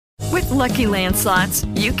Lucky Land Slots,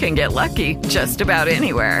 you can get lucky just about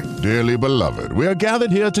anywhere. Dearly beloved, we are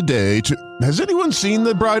gathered here today to... Has anyone seen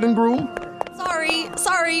the bride and groom?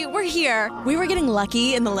 Sorry, we're here. We were getting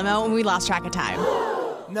lucky in the limo and we lost track of time.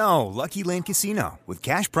 No, Lucky Land Casino, with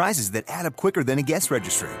cash prizes that add up quicker than a guest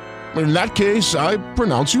registry. In that case, I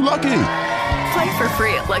pronounce you lucky. Play for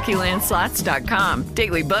free at LuckyLandSlots.com.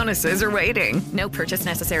 Daily bonuses are waiting. No purchase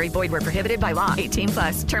necessary. Void where prohibited by law.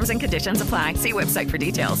 18+. Terms and conditions apply. See website for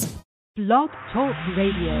details. Blog Talk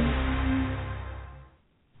Radio.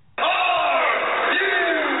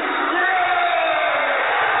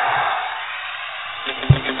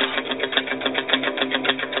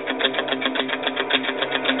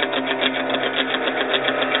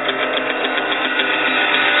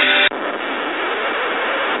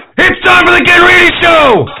 It's time for the Ken Reedy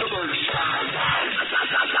Show!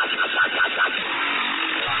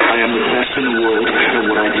 I am the best in the world at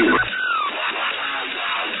what I do.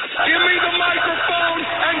 Give me the microphone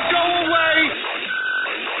and go away!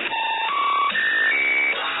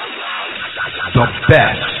 The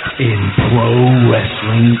best in pro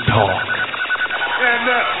wrestling talk. And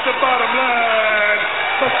that's the bottom line,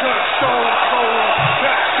 because Stone Cold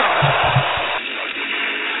Jackson.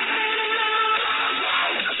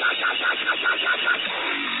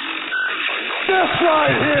 This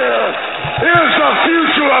right here is the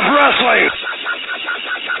future of wrestling.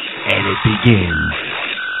 And it begins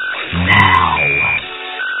now.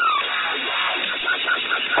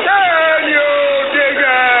 Can you dig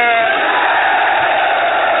it?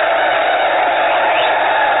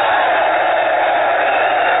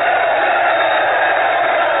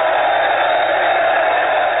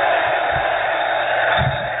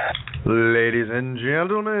 Ladies and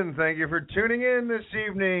gentlemen, thank you for tuning in this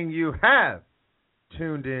evening. You have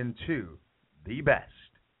tuned in to the best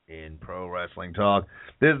in pro wrestling talk.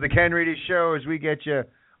 This is the Ken Reedy Show as we get you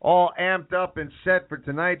all amped up and set for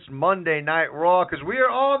tonight's Monday Night Raw because we are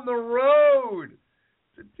on the road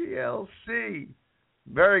to TLC.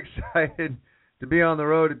 Very excited to be on the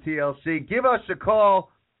road to TLC. Give us a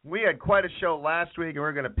call. We had quite a show last week, and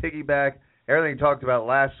we're going to piggyback everything we talked about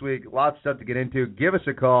last week. Lots of stuff to get into. Give us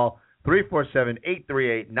a call.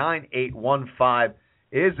 347-838-9815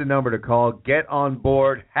 is the number to call. Get on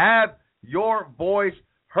board. Have your voice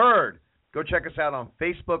heard. Go check us out on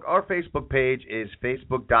Facebook. Our Facebook page is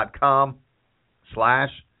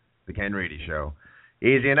facebook.com/The Ken Reedy Show.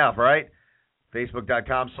 Easy enough, right?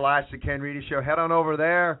 Facebook.com/The Ken Reedy Show. Head on over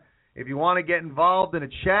there. If you want to get involved in a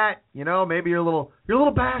chat, maybe you're a little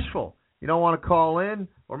bashful. You don't want to call in,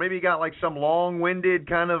 or maybe you got like some long-winded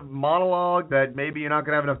kind of monologue that maybe you're not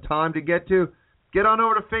going to have enough time to get to. Get on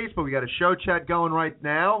over to Facebook. We got a show chat going right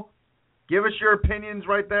now. Give us your opinions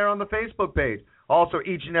right there on the Facebook page. Also,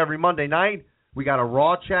 each and every Monday night, we got a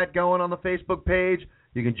Raw chat going on the Facebook page.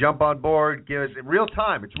 You can jump on board. Give us real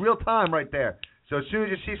time. It's real time right there. So as soon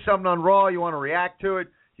as you see something on Raw, you want to react to it,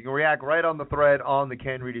 you can react right on the thread on the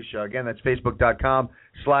Ken Reedy Show. Again, that's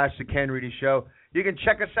facebook.com/The Ken Reedy Show. You can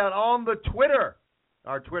check us out on the Twitter.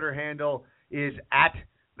 Our Twitter handle is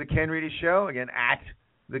 @The Ken Reedy Show. Again,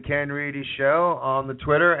 @The Ken Reedy Show on the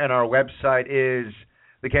Twitter. And our website is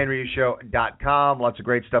thekenreedyshow.com. Lots of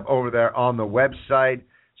great stuff over there on the website.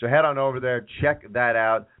 So head on over there. Check that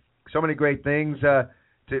out. So many great things to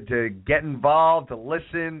get involved, to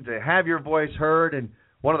listen, to have your voice heard. And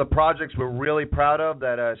one of the projects we're really proud of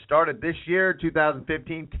that started this year,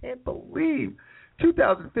 2015. Can't believe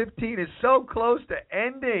 2015 is so close to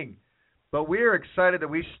ending. But we're excited that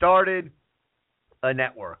we started a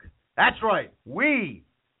network. That's right. We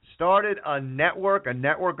started a network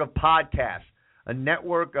of podcasts, a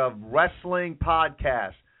network of wrestling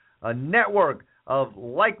podcasts, a network of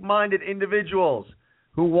like-minded individuals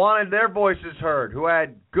who wanted their voices heard, who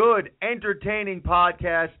had good, entertaining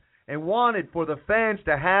podcasts, and wanted for the fans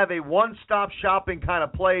to have a one-stop shopping kind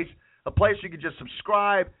of place, a place you could just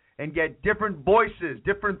subscribe and get different voices,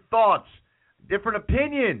 different thoughts, different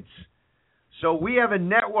opinions. So we have a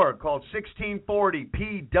network called 1640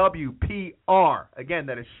 PWPR. Again,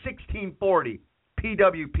 that is 1640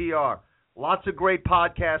 PWPR. Lots of great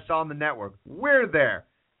podcasts on the network. We're there.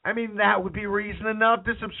 I mean, that would be reason enough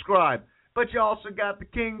to subscribe. But you also got the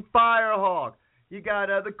King Firehawk. You got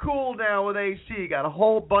the Cool Down with AC. You got a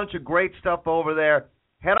whole bunch of great stuff over there.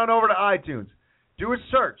 Head on over to iTunes. Do a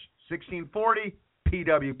search, 1640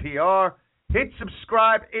 PWPR. Hit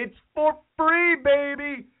subscribe. It's for free,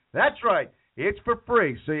 baby. That's right. It's for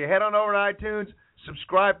free. So you head on over to iTunes,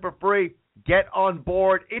 subscribe for free, get on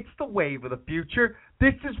board. It's the wave of the future.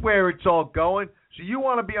 This is where it's all going. So you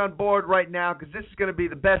want to be on board right now because this is going to be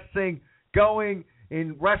the best thing going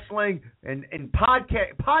in wrestling and in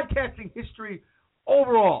podcasting history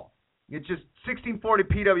overall. It's just 1640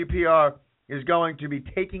 PWPR is going to be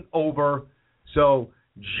taking over. So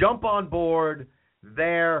jump on board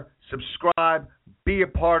there, subscribe, be a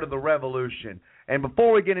part of the revolution. And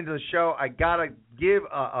before we get into the show, I got to give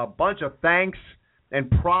a bunch of thanks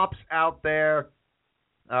and props out there.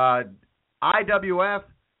 IWF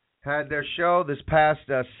had their show this past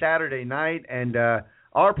Saturday night, and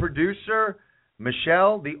our producer,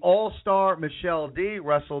 Michelle, the all-star Michelle D,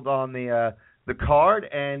 wrestled on the card.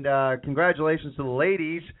 And congratulations to the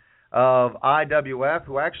ladies of IWF,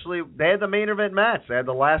 who actually, they had the main event match. They had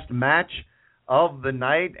the last match of the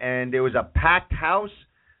night, and it was a packed house.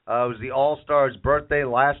 It was the All-Star's birthday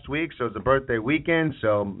last week, so it was a birthday weekend.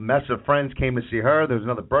 So a mess of friends came to see her. There was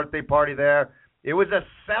another birthday party there. It was a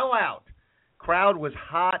sellout. Crowd was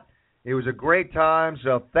hot. It was a great time.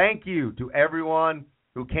 So thank you to everyone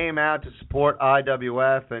who came out to support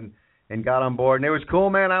IWF and got on board. And it was cool,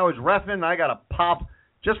 man. I was reffing. I got a pop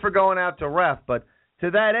just for going out to ref. But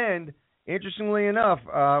to that end, interestingly enough,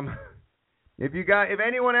 if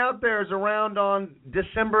anyone out there is around on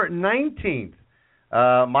December 19th,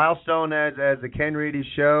 milestone as the Ken Reedy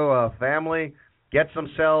Show family gets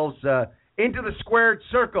themselves into the squared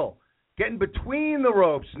circle, getting between the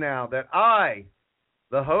ropes now that I,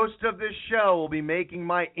 the host of this show, will be making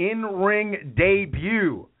my in-ring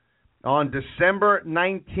debut on December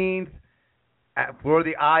 19th for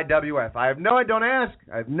the IWF. I have no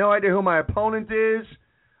idea who my opponent is,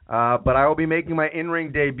 but I will be making my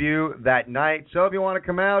in-ring debut that night. So if you want to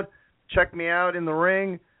come out, check me out in the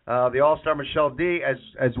ring. The All-Star Michelle D,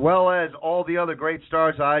 as well as all the other great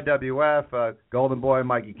stars of IWF, Golden Boy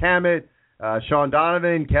Mikey Cammett, Sean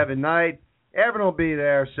Donovan, Kevin Knight. Everyone will be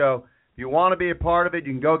there. So if you want to be a part of it,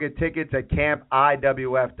 you can go get tickets at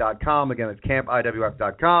campiwf.com. Again, it's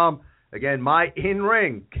campiwf.com. Again, my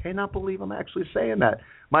in-ring, cannot believe I'm actually saying that.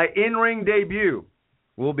 My in-ring debut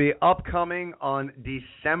will be upcoming on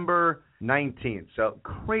December 19th. So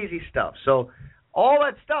crazy stuff. So all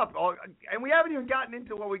that stuff, and we haven't even gotten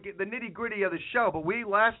into what we get the nitty-gritty of the show, but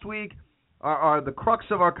last week, the crux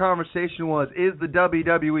of our conversation was, is the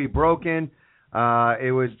WWE broken?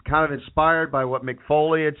 It was kind of inspired by what Mick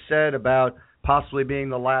Foley had said about possibly being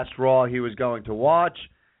the last Raw he was going to watch.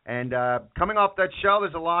 And coming off that show,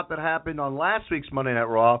 there's a lot that happened on last week's Monday Night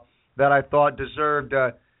Raw that I thought deserved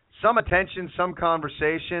some attention, some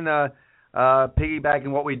conversation, piggybacking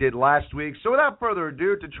what we did last week. So without further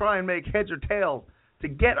ado, to try and make heads or tails, to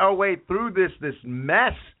get our way through this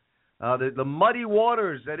mess, the muddy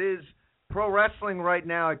waters that is pro wrestling right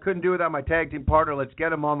now, I couldn't do it without my tag team partner. Let's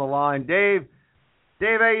get him on the line. Dave,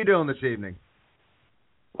 how you doing this evening?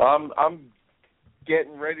 I'm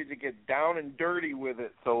getting ready to get down and dirty with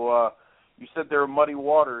it. So you said there were muddy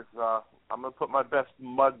waters. I'm going to put my best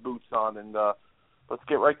mud boots on, and let's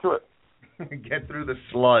get right to it. Get through the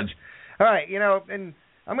sludge. All right, and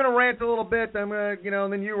I'm going to rant a little bit. I'm going to,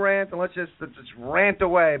 and then you rant, and let's just rant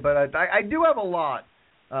away. But I do have a lot.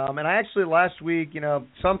 And I actually, last week,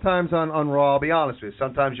 sometimes on Raw, I'll be honest with you,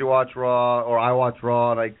 sometimes you watch Raw, or I watch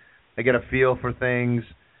Raw, and I get a feel for things,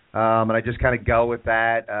 and I just kind of go with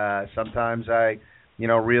that. Sometimes I,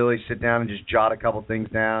 really sit down and just jot a couple things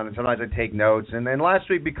down, and sometimes I take notes. And then last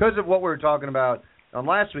week, because of what we were talking about on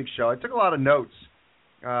last week's show, I took a lot of notes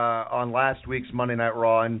on last week's Monday Night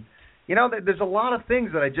Raw, and there's a lot of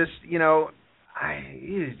things that I just,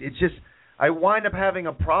 I wind up having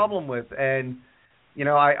a problem with. And,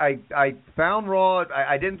 I found Raw,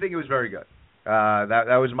 I didn't think it was very good.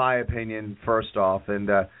 That was my opinion, first off. And,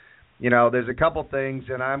 there's a couple things,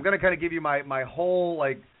 and I'm going to kind of give you my whole,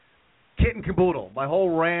 kit and caboodle, my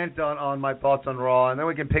whole rant on my thoughts on Raw, and then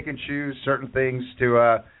we can pick and choose certain things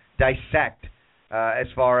to dissect as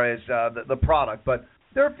far as the product. But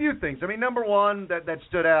there are a few things. I mean, number one that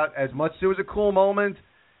stood out as much. It was a cool moment,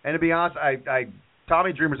 and to be honest,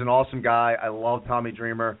 Tommy Dreamer's an awesome guy. I love Tommy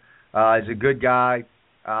Dreamer. He's a good guy.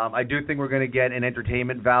 I do think we're going to get an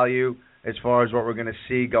entertainment value as far as what we're going to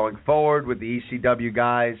see going forward with the ECW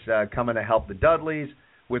guys coming to help the Dudleys,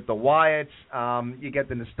 with the Wyatts. You get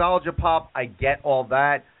the nostalgia pop. I get all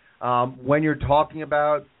that. When you're talking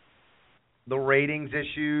about the ratings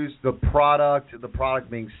issues, the product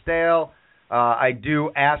being stale, I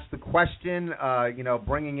do ask the question,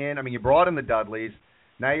 bringing in, you brought in the Dudleys.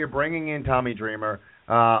 Now you're bringing in Tommy Dreamer.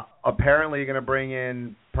 Apparently you're going to bring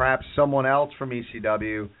in perhaps someone else from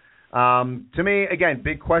ECW. To me, again,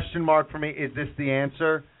 big question mark for me. Is this the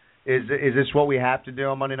answer? Is this what we have to do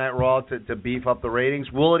on Monday Night Raw to beef up the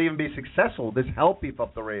ratings? Will it even be successful? Will this help beef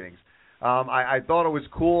up the ratings? I thought it was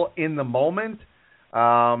cool in the moment.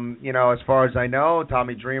 As far as I know,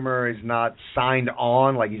 Tommy Dreamer is not signed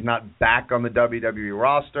on, he's not back on the WWE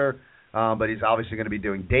roster. but he's obviously going to be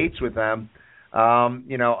doing dates with them.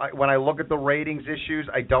 When I look at the ratings issues,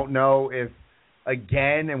 I don't know if,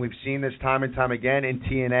 again, and we've seen this time and time again in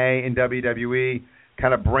TNA, in WWE,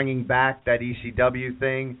 kind of bringing back that ECW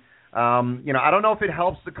thing. I don't know if it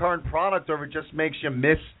helps the current product or if it just makes you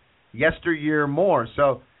miss yesteryear more.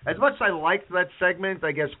 So as much as I liked that segment,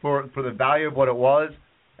 I guess for the value of what it was,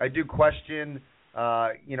 I do question,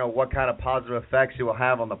 what kind of positive effects it will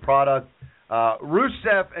have on the product.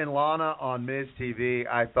 Rusev and Lana on Miz TV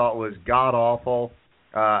I thought was god-awful.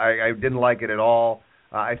 I didn't like it at all.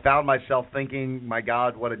 I found myself thinking, my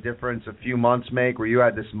God, what a difference a few months make, where you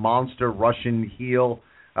had this monster Russian heel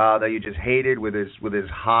that you just hated with his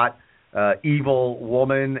hot, evil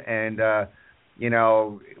woman, and,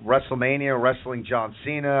 WrestleMania wrestling John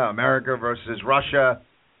Cena, America versus Russia.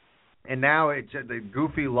 And now it's the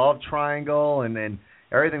goofy love triangle and then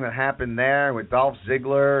everything that happened there with Dolph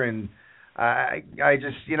Ziggler. And I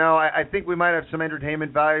think we might have some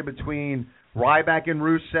entertainment value between Ryback and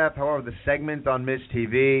Rusev. However, the segment on Miz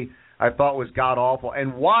TV I thought was god-awful.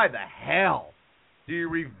 And why the hell do you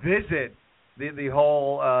revisit the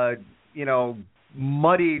whole,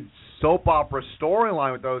 muddied soap opera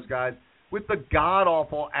storyline with those guys with the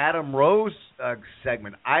god-awful Adam Rose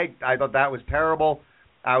segment? I thought that was terrible.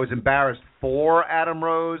 I was embarrassed for Adam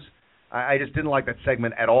Rose. I just didn't like that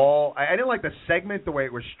segment at all. I didn't like the segment, the way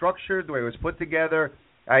it was structured, the way it was put together.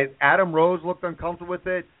 Adam Rose looked uncomfortable with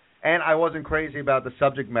it, and I wasn't crazy about the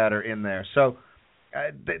subject matter in there. So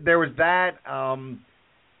there was that.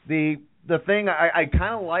 The thing, I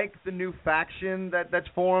kind of like the new faction that's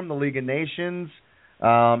formed, the League of Nations.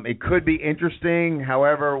 It could be interesting.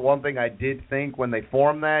 However, one thing I did think when they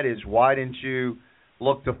formed that is, why didn't you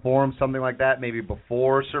look to form something like that maybe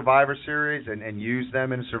before Survivor Series and use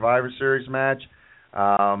them in a Survivor Series match?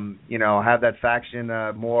 Have that faction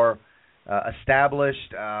more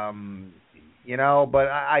established. But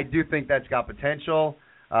I do think that's got potential.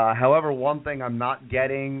 However, one thing I'm not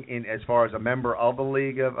getting in as far as a member of the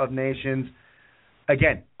League of Nations,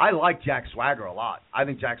 again, I like Jack Swagger a lot. I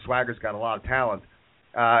think Jack Swagger's got a lot of talent.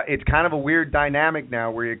 It's kind of a weird dynamic now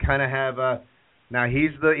where you kind of have now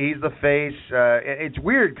he's the face. It's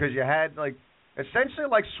weird because you had essentially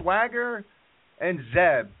Swagger and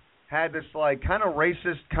Zeb had this kind of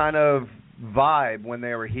racist kind of vibe when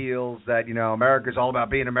they were heels, that America's all about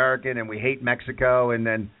being American and we hate Mexico, and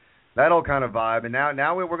then that whole kind of vibe. And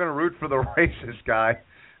now we're going to root for the racist guy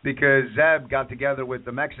because Zeb got together with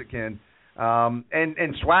the Mexican,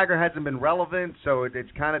 and Swagger hasn't been relevant, so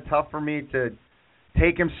it's kind of tough for me to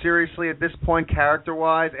take him seriously at this point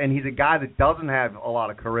character-wise, and he's a guy that doesn't have a lot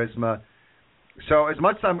of charisma. So as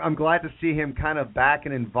much as I'm glad to see him kind of back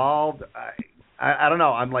and involved, I don't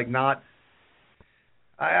know. I'm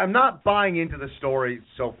not buying into the story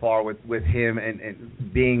so far with him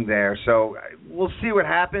and being there. So we'll see what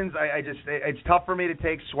happens. It's tough for me to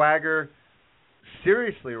take Swagger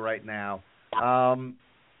seriously right now.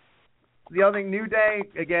 The other thing, New Day,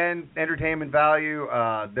 again, entertainment value.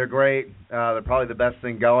 They're great. They're probably the best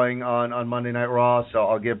thing going on Monday Night Raw, so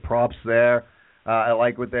I'll give props there. I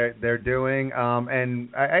like what they're doing.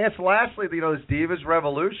 And I guess lastly, this Divas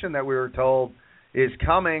Revolution that we were told is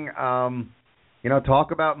coming.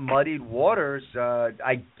 Talk about muddied waters.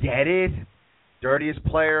 I get it. Dirtiest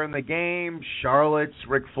player in the game. Charlotte's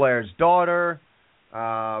Ric Flair's daughter.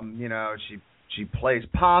 She plays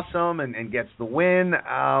possum and gets the win.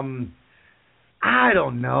 I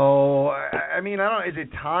don't know. I don't know. Is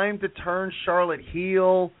it time to turn Charlotte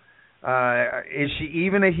heel? Is she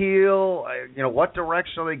even a heel? What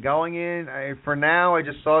direction are they going in? For now, I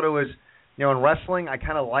just thought it was, in wrestling, I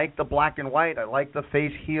kind of like the black and white. I like the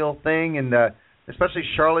face heel thing, and especially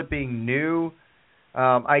Charlotte being new.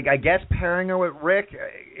 I guess pairing her with Rick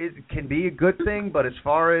it can be a good thing, but as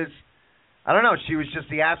far as, I don't know, she was just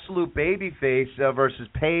the absolute baby face versus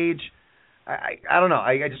Paige. I don't know.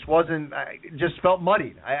 I just wasn't. It just felt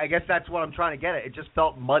muddied. I guess that's what I'm trying to get at. It just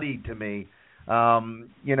felt muddied to me. And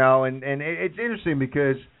it's interesting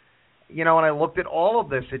because, when I looked at all of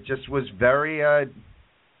this, it just was very,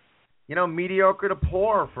 mediocre to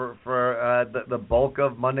poor for the bulk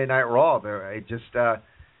of Monday Night Raw.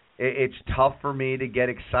 It's tough for me to get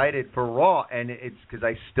excited for Raw, and it's because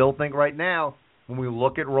I still think right now when we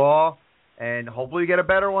look at Raw, and hopefully we get a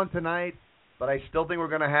better one tonight. But I still think we're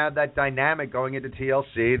going to have that dynamic going into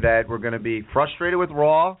TLC, that we're going to be frustrated with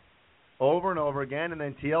Raw over and over again, and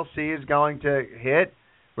then TLC is going to hit.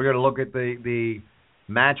 We're going to look at the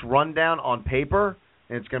match rundown on paper,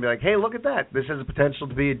 and it's going to be like, hey, look at that. This has the potential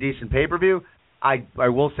to be a decent pay-per-view. I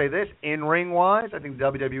will say this, in-ring-wise, I think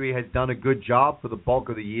WWE has done a good job for the bulk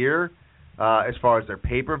of the year as far as their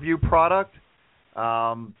pay-per-view product.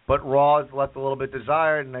 But Raw has left a little bit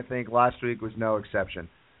desired, and I think last week was no exception.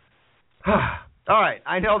 All right,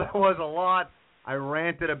 I know that was a lot. I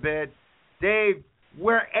ranted a bit. Dave,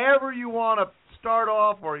 wherever you want to start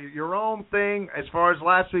off or your own thing as far as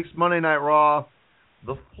last week's Monday Night Raw,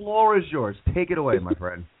 the floor is yours. Take it away, my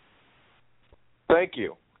friend. Thank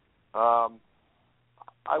you. I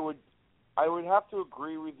would have to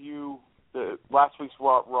agree with you that last week's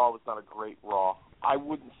Raw was not a great Raw. I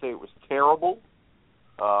wouldn't say it was terrible.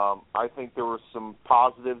 I think there were some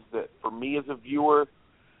positives that, for me as a viewer,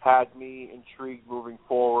 had me intrigued moving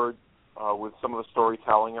forward with some of the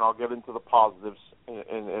storytelling, and I'll get into the positives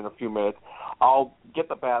in a few minutes. I'll get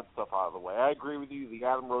the bad stuff out of the way. I agree with you. The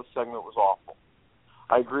Adam Rose segment was awful.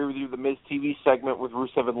 I agree with you. The Miz TV segment with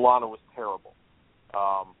Rusev and Lana was terrible.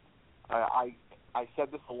 I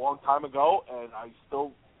said this a long time ago, and I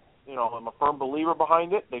still, I'm a firm believer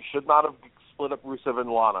behind it. They should not have split up Rusev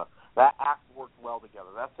and Lana. That act worked well together.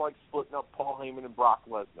 That's like splitting up Paul Heyman and Brock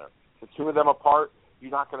Lesnar. The two of them apart,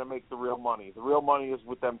 you're not going to make the real money. The real money is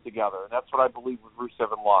with them together, and that's what I believe with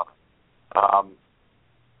Rusev and Lana.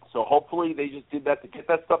 So hopefully they just did that to get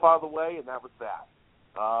that stuff out of the way, and that was that.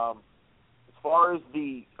 As far as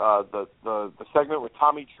the segment with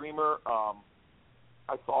Tommy Dreamer,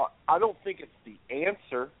 I don't think it's the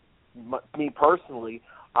answer. Me personally,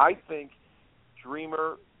 I think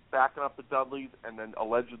Dreamer backing up the Dudleys, and then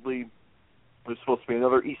allegedly there's supposed to be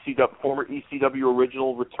another former ECW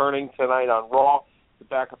original returning tonight on Raw to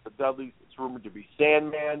back up the Dudleys. It's rumored to be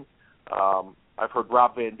Sandman. I've heard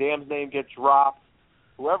Rob Van Dam's name get dropped.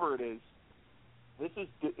 Whoever it is, this is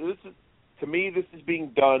to me, this is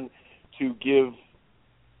being done to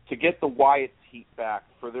get the Wyatts heat back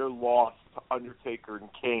for their loss to Undertaker and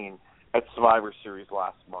Kane at Survivor Series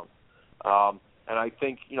last month. And I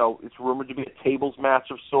think, it's rumored to be a tables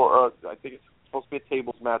match of sort. I think it's supposed to be a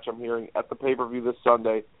tables match, I'm hearing, at the pay-per-view this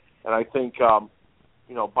Sunday. And I think,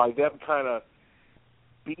 by them kind of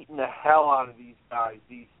beating the hell out of these guys,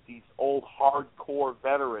 these old hardcore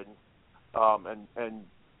veterans, and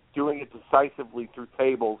doing it decisively through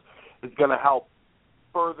tables is going to help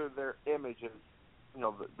further their image as,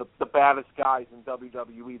 the baddest guys in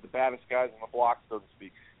WWE, the baddest guys on the block, so to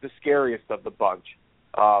speak, the scariest of the bunch.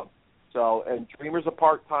 And Dreamer's a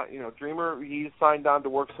part-time, Dreamer, he's signed on to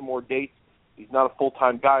work some more dates. He's not a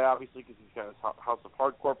full-time guy, obviously, because he's got his House of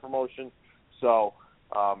Hardcore promotion. So,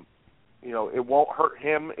 it won't hurt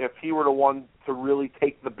him if he were the one to really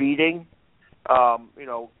take the beating,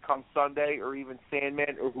 come Sunday, or even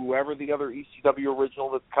Sandman, or whoever the other ECW original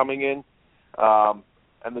that's coming in.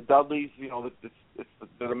 And the Dudleys,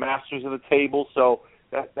 they're the masters of the table, so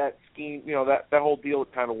that scheme, that whole deal,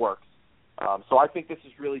 it kind of works. So I think this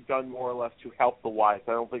is really done more or less to help the Wyatts.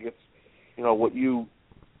 I don't think it's, what you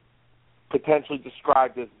potentially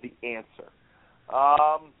described as the answer.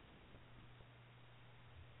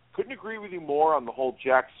 Couldn't agree with you more on the whole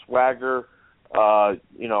Jack Swagger,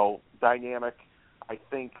 dynamic. I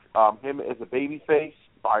think him as a babyface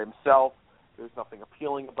by himself, there's nothing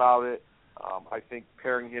appealing about it. I think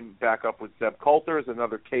pairing him back up with Zeb Coulter is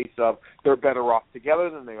another case of they're better off together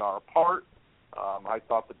than they are apart. I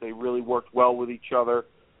thought that they really worked well with each other.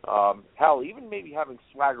 Hell, even maybe having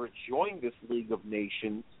Swagger join this League of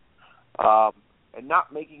Nations and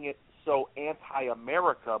not making it so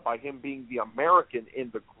anti-America by him being the American in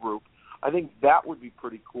the group, I think that would be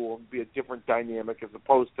pretty cool and be a different dynamic as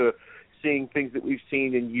opposed to seeing things that we've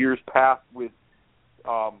seen in years past with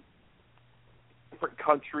different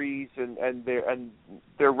countries and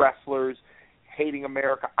their wrestlers hating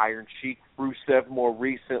America. Iron Sheik, Rusev more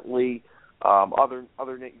recently, other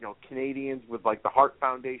Canadians with like the Hart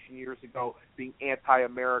Foundation years ago being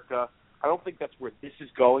anti-America. I don't think that's where this is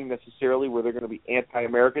going necessarily, where they're going to be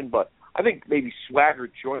anti-American, but I think maybe Swagger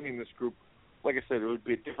joining this group, like I said, it would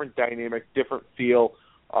be a different dynamic, different feel.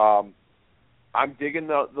 I'm digging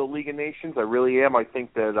the League of Nations. I really am. I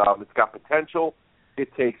think that it's got potential.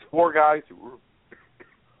 It takes four guys who were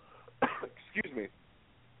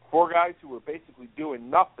who were basically doing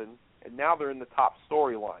nothing, and now they're in the top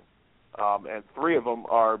storyline. And three of them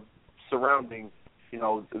are surrounding,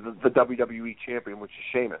 the WWE champion, which is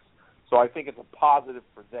Sheamus. So I think it's a positive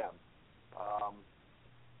for them.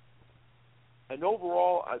 And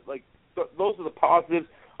overall, those are the positives.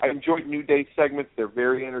 I enjoyed New Day segments. They're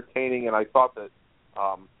very entertaining, and I thought that,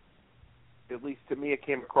 at least to me, it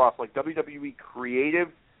came across like WWE Creative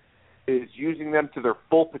is using them to their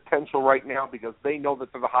full potential right now because they know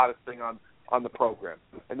that they're the hottest thing on the program.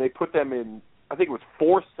 And they put them in, I think it was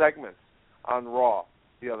 4 segments on Raw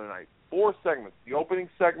the other night. 4 segments. The opening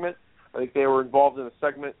segment, I think they were involved in a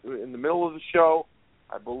segment in the middle of the show.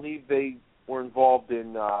 I believe they were involved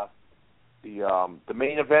in the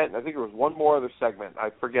main event. I think there was one more other segment. I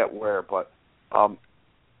forget where, but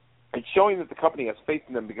it's showing that the company has faith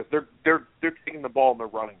in them because they're taking the ball and they're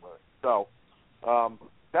running with it. So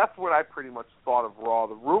that's what I pretty much thought of Raw.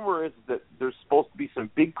 The rumor is that there's supposed to be some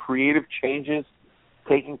big creative changes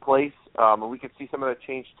taking place, and we could see some of that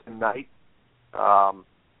change tonight. And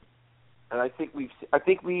I think we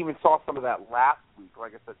even saw some of that last week,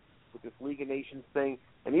 like I said, with this League of Nations thing,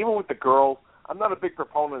 and even with the girls. I'm not a big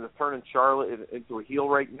proponent of turning Charlotte into a heel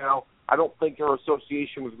right now. I don't think her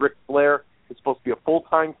association with Ric Flair is supposed to be a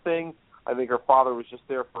full-time thing. I think her father was just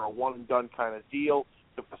there for a one-and-done kind of deal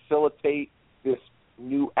to facilitate this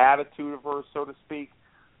new attitude of hers, so to speak.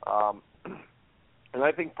 And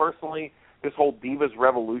I think personally, this whole Divas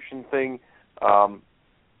Revolution thing, like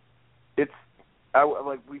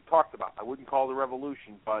we've talked about, I wouldn't call it a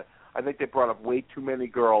revolution, but I think they brought up way too many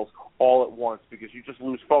girls all at once because you just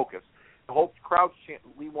lose focus. The whole crowd's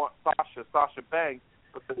chanting, we want Sasha Banks,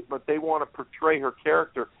 but they want to portray her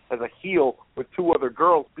character as a heel with two other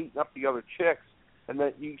girls beating up the other chicks, and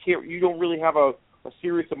that you don't really have a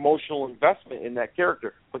serious emotional investment in that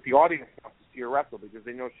character, but the audience wants to see her wrestle because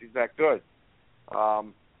they know she's that good.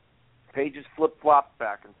 Paige's flip-flops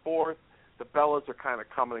back and forth. The Bellas are kind of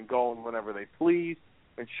coming and going whenever they please,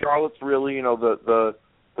 and Charlotte's really, the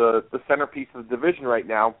centerpiece of the division right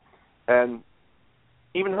now, and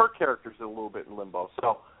even her character's a little bit in limbo.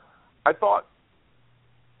 So I thought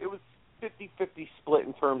it was 50-50 split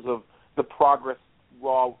in terms of the progress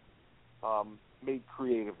Raw made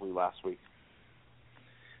creatively last week.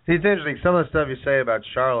 See, it's interesting. Some of the stuff you say about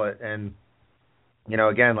Charlotte and,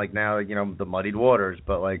 again, like now, the muddied waters,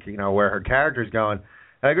 but, where her character's going.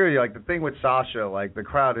 I agree with you. Like, the thing with Sasha, like, the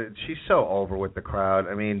crowd, she's so over with the crowd.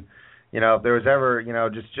 I mean, if there was ever,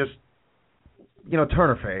 just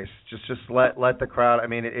turn her face. Just let the crowd. I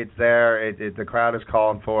mean, it's there. The crowd is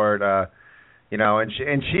calling for it.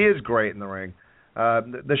 And she is great in the ring.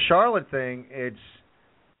 The Charlotte thing, it's,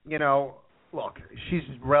 look, she's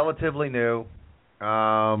relatively new.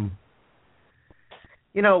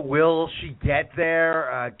 Will she get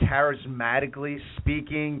there? Charismatically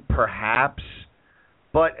speaking, perhaps.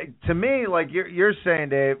 But to me, like you're saying,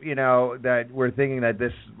 Dave, that we're thinking that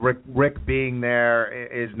this Rick being there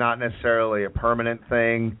is not necessarily a permanent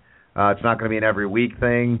thing. It's not going to be an every week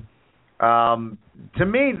thing. To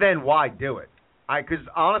me, then why do it? Because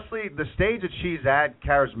honestly, the stage that she's at,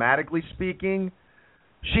 charismatically speaking,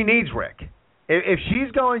 she needs Rick. If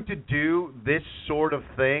she's going to do this sort of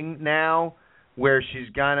thing now, where she's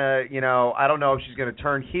gonna, I don't know if she's gonna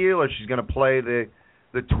turn heel or she's gonna play the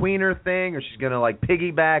tweener thing, or she's going to,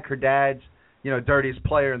 piggyback her dad's, dirtiest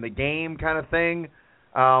player in the game kind of thing.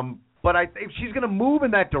 But if she's going to move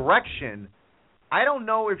in that direction, I don't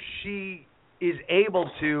know if she is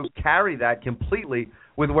able to carry that completely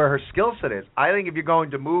with where her skill set is. I think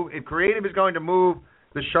if creative is going to move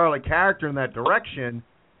the Charlotte character in that direction,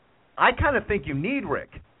 I kind of think you need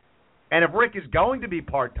Rick. And if Rick is going to be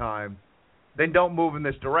part-time, then don't move in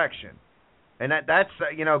this direction. And that's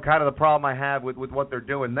kind of the problem I have with what they're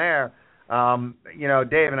doing there.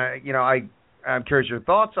 Dave, and I'm curious your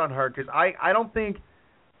thoughts on her, because I don't think,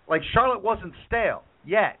 Charlotte wasn't stale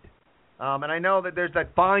yet. And I know that there's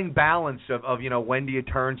that fine balance of when do you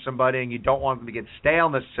turn somebody, and you don't want them to get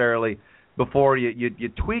stale necessarily before you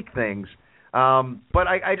tweak things. But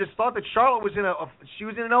I just thought that Charlotte was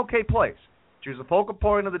in an okay place. She was the focal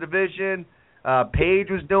point of the division.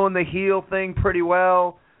 Paige was doing the heel thing pretty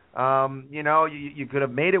well. You could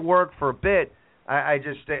have made it work for a bit. I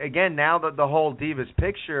just, again, now that the whole Divas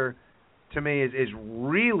picture, to me, is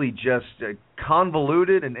really just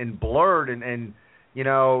convoluted and blurred. And you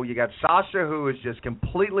got Sasha, who is just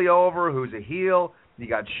completely over, who's a heel. You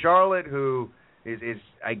got Charlotte, who is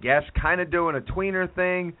I guess, kind of doing a tweener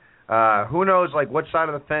thing. Who knows, what side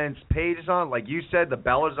of the fence Paige is on. Like you said, the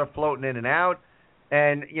Bellas are floating in and out.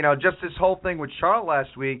 And, just this whole thing with Charlotte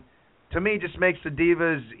last week, to me, just makes the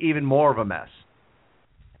Divas even more of a mess.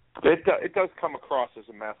 It does come across as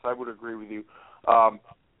a mess. I would agree with you.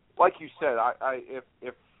 Like you said,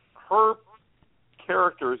 if her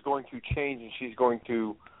character is going to change and she's going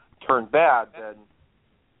to turn bad, then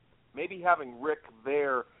maybe having Rick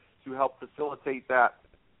there to help facilitate that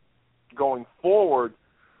going forward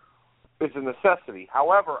is a necessity.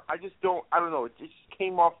 However, I don't know, it just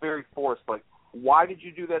came off very forced. Why did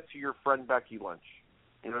you do that to your friend Becky Lynch?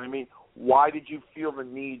 You know what I mean? Why did you feel the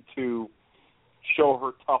need to show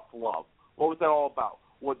her tough love? What was that all about?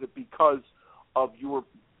 Was it because of you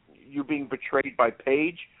being betrayed by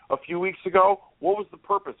Paige a few weeks ago? What was the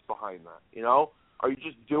purpose behind that? Are you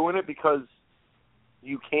just doing it because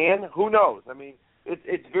you can? Who knows? I mean,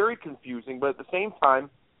 it's very confusing, but at the same time,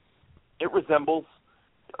 it resembles,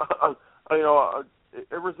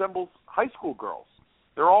 it resembles high school girls.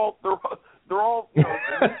 They're all in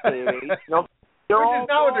this day and age, they're all. Which is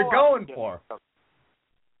not what they're going for.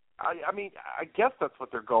 I mean, I guess that's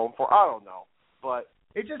what they're going for. I don't know, but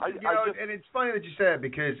it just, and it's funny that you said it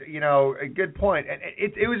because a good point. And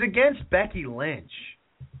it was against Becky Lynch.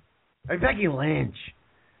 Becky Lynch.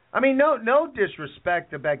 I mean, no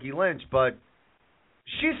disrespect to Becky Lynch, but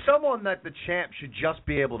she's someone that the champ should just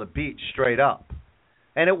be able to beat straight up.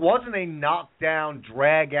 And it wasn't a knockdown,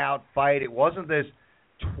 drag-out fight. It wasn't this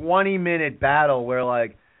 20-minute battle where,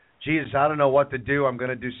 like, Jesus, I don't know what to do. I'm going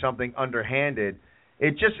to do something underhanded.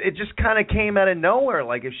 It just kind of came out of nowhere.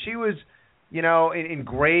 Like, if she was, in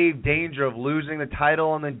grave danger of losing the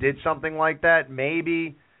title and then did something like that,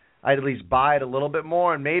 maybe I'd at least buy it a little bit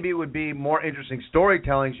more, and maybe it would be more interesting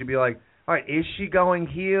storytelling. She'd be like, all right, is she going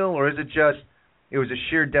heel, or is it just it was a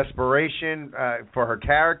sheer desperation for her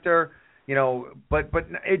character? But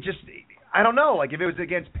it just, I don't know. Like, if it was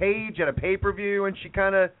against Paige at a pay-per-view and she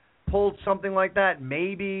kind of pulled something like that,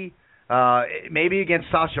 maybe against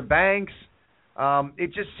Sasha Banks.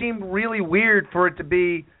 It just seemed really weird for it to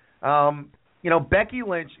be, Becky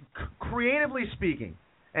Lynch, creatively speaking,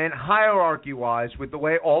 and hierarchy-wise, with the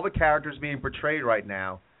way all the characters being portrayed right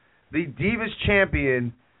now, the Divas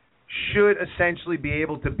champion should essentially be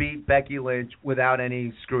able to beat Becky Lynch without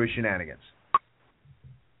any screwy shenanigans.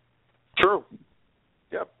 True.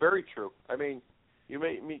 Yeah, very true. I mean, you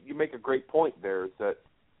make a great point there. Is that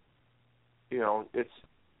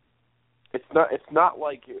it's not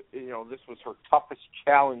like this was her toughest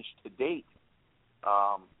challenge to date.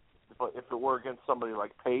 But if it were against somebody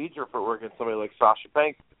like Paige or if it were against somebody like Sasha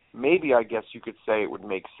Banks, maybe I guess you could say it would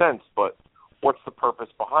make sense. But what's the purpose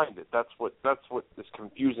behind it? That's what is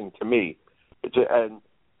confusing to me. And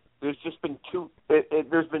there's just been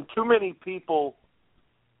there's been too many people.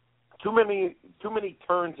 Too many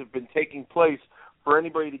turns have been taking place for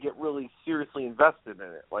anybody to get really seriously invested in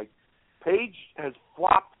it. Like, Paige has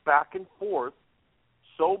flopped back and forth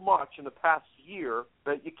so much in the past year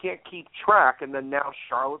that you can't keep track, and then now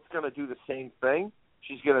Charlotte's going to do the same thing.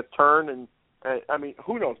 She's going to turn, and I mean,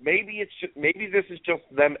 who knows? Maybe this is just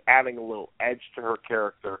them adding a little edge to her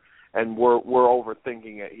character, and we're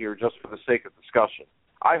overthinking it here just for the sake of discussion.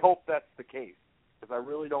 I hope that's the case, because I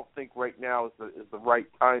really don't think right now is the right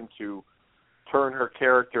time to turn her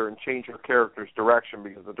character and change her character's direction,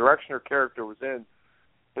 because the direction her character was in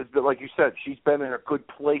has been, like you said, she's been in a good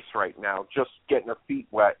place right now, just getting her feet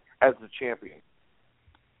wet as the champion.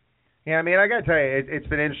 Yeah, I mean, I got to tell you, it's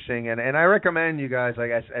been interesting, and I recommend you guys, like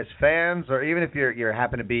as fans, or even if you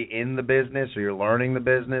happen to be in the business or you're learning the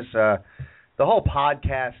business, the whole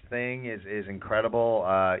podcast thing is incredible.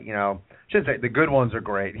 I shouldn't say the good ones are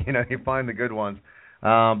great. You find the good ones.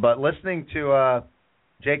 But listening to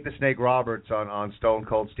Jake the Snake Roberts on Stone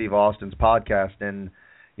Cold Steve Austin's podcast, and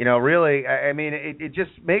really, I mean, it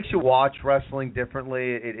just makes you watch wrestling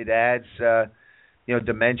differently. It adds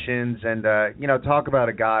dimensions, and talk about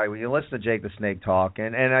a guy when you listen to Jake the Snake talk,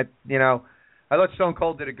 and I thought Stone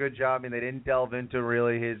Cold did a good job. I mean, they didn't delve into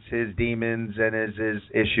really his demons and his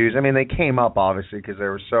issues. I mean, they came up obviously because they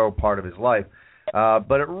were so part of his life,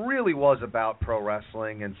 but it really was about pro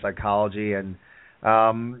wrestling and psychology, and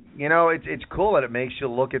it's cool that it makes you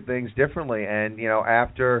look at things differently. And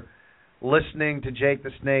after listening to Jake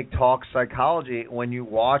the Snake talk psychology, when you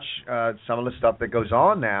watch some of the stuff that goes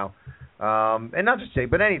on now, and not just Jake,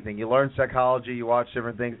 but anything, you learn psychology, you watch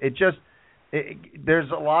different things.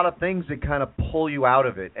 There's a lot of things that kind of pull you out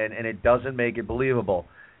of it, and it doesn't make it believable.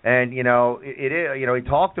 And he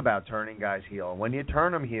talked about turning guys heel. When you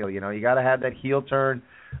turn them heel, you got to have that heel turn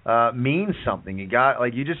mean something. You got,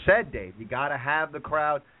 like you just said, Dave, you got to have the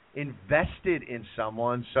crowd invested in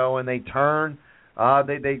someone, so when they turn,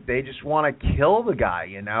 they just want to kill the guy.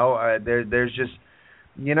 There's just,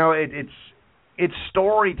 it's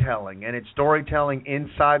storytelling, and it's storytelling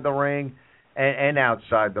inside the ring and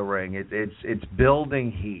outside the ring. It's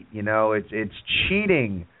building heat. It's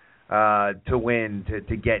cheating to win,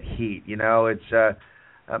 to get heat. It's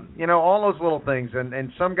all those little things.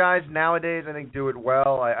 And some guys nowadays, I think, do it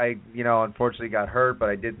well. I unfortunately got hurt, but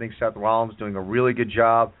I did think Seth Rollins doing a really good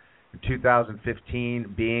job in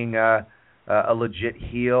 2015 being a legit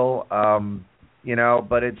heel.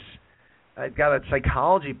 But it's got a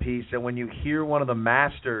psychology piece, and when you hear one of the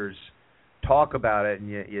masters talk about it, and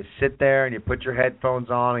you sit there and you put your headphones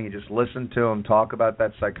on and you just listen to them talk about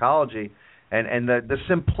that psychology, and the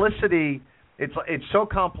simplicity, it's so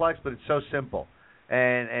complex, but it's so simple.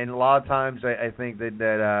 And a lot of times I think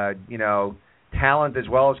that talent as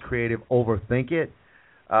well as creative overthink it.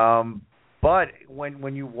 But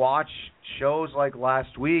when you watch shows like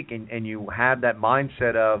last week and you have that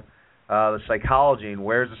mindset of the psychology and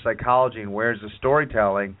where's the psychology and where's the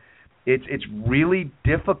storytelling, it's really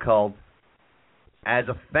difficult as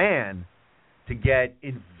a fan to get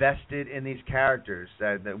invested in these characters,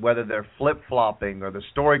 that whether they're flip-flopping or the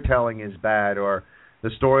storytelling is bad or the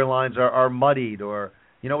storylines are muddied or,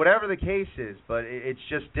 whatever the case is. But it's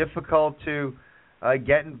just difficult to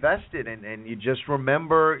get invested. And you just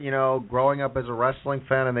remember, growing up as a wrestling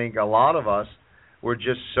fan, I think a lot of us were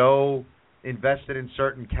just so invested in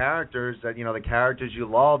certain characters that, the characters you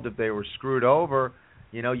loved, if they were screwed over,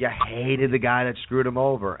 you hated the guy that screwed him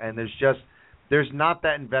over. And there's not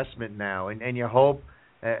that investment now, and you hope,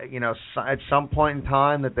 at some point in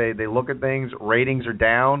time that they look at things, ratings are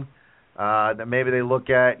down, that maybe they look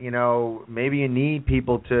at, maybe you need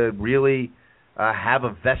people to really have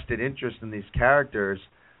a vested interest in these characters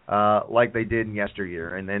like they did in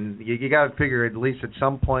yesteryear. And then you got to figure at least at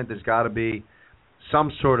some point there's got to be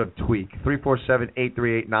some sort of tweak.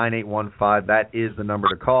 347-838-9815, that is the number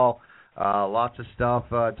to call. Lots of stuff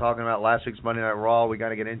talking about last week's Monday Night Raw. We got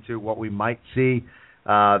to get into what we might see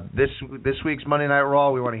this week's Monday Night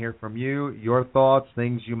Raw. We want to hear from you, your thoughts,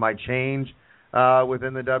 things you might change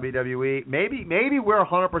within the WWE. Maybe we're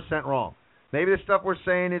 100% wrong. Maybe the stuff we're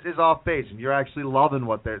saying is off base, and you're actually loving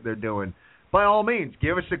what they're doing. By all means,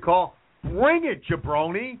 give us a call. Bring it,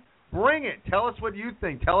 jabroni. Bring it. Tell us what you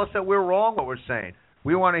think. Tell us that we're wrong what we're saying.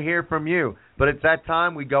 We want to hear from you. But it's that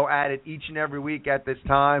time. We go at it each and every week at this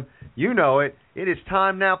time. You know it. It is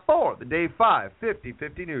time now for the Dave 5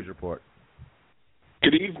 50-50 News Report.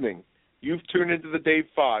 Good evening. You've tuned into the Dave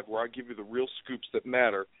 5, where I give you the real scoops that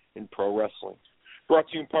matter in pro wrestling. Brought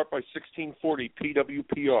to you in part by 1640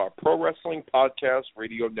 PWPR, Pro Wrestling Podcast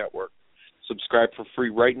Radio Network. Subscribe for free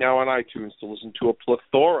right now on iTunes to listen to a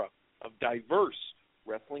plethora of diverse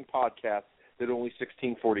wrestling podcasts that only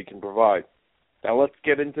 1640 can provide. Now let's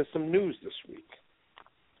get into some news this week.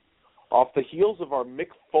 Off the heels of our Mick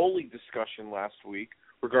Foley discussion last week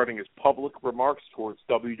regarding his public remarks towards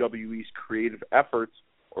WWE's creative efforts,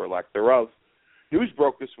 or lack thereof, news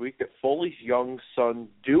broke this week that Foley's young son,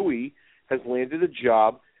 Dewey, has landed a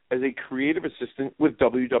job as a creative assistant with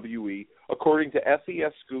WWE, according to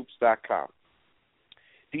SESscoops.com.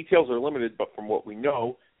 Details are limited, but from what we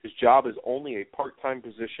know, his job is only a part-time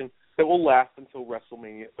position that will last until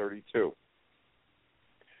WrestleMania 32.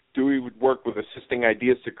 Dewey would work with assisting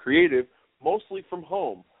ideas to creative, mostly from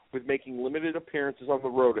home, with making limited appearances on the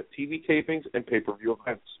road at TV tapings and pay-per-view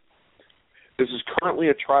events. This is currently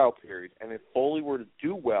a trial period, and if Foley were to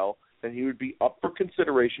do well, then he would be up for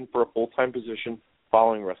consideration for a full-time position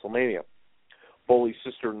following WrestleMania. Foley's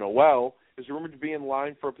sister, Noelle, is rumored to be in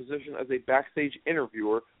line for a position as a backstage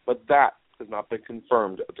interviewer, but that has not been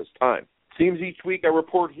confirmed at this time. Seems each week I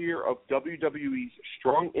report here of WWE's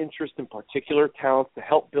strong interest in particular talents to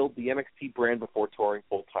help build the NXT brand before touring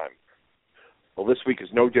full-time. Well, this week is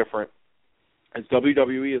no different, as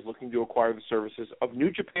WWE is looking to acquire the services of New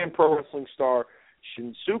Japan Pro Wrestling star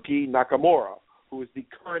Shinsuke Nakamura, who is the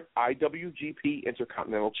current IWGP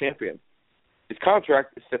Intercontinental Champion. His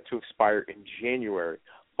contract is set to expire in January,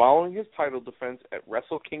 following his title defense at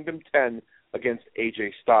Wrestle Kingdom 10 against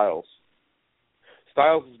AJ Styles.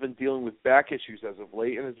 Styles has been dealing with back issues as of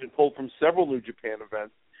late and has been pulled from several New Japan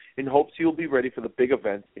events in hopes he will be ready for the big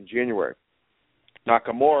event in January.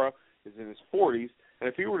 Nakamura is in his 40s, and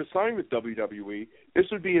if he were to sign with WWE, this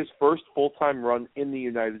would be his first full-time run in the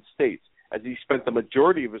United States, as he spent the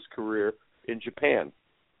majority of his career in Japan.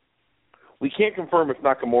 We can't confirm if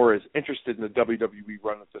Nakamura is interested in the WWE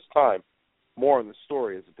run at this time. More on the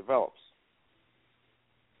story as it develops.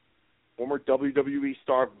 Former WWE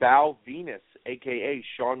star Val Venus, a.k.a.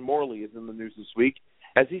 Sean Morley, is in the news this week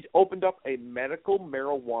as he's opened up a medical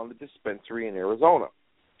marijuana dispensary in Arizona.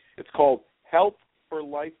 It's called Health for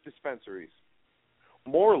Life Dispensaries.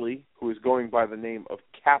 Morley, who is going by the name of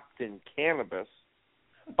Captain Cannabis,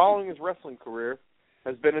 following his wrestling career,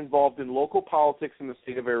 has been involved in local politics in the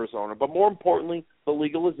state of Arizona, but more importantly, the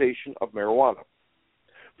legalization of marijuana.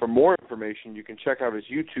 For more information, you can check out his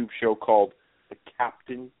YouTube show called The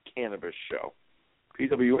Captain Cannabis Show.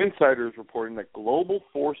 PW Insider is reporting that Global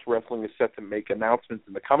Force Wrestling is set to make announcements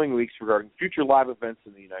in the coming weeks regarding future live events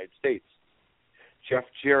in the United States. Jeff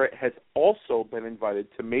Jarrett has also been invited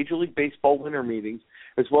to Major League Baseball winter meetings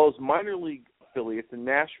as well as minor league affiliates in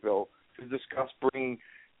Nashville to discuss bringing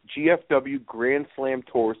GFW Grand Slam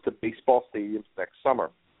tours to baseball stadiums next summer.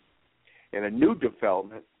 And a new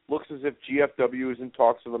development, looks as if GFW is in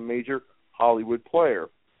talks with a major Hollywood player.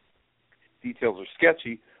 Details are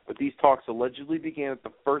sketchy, but these talks allegedly began at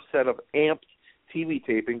the first set of Amped TV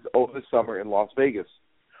tapings over the summer in Las Vegas.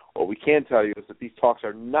 What we can tell you is that these talks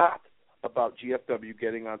are not about GFW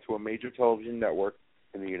getting onto a major television network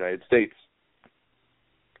in the United States.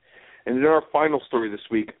 And in our final story this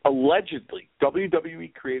week, allegedly,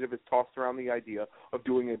 WWE Creative has tossed around the idea of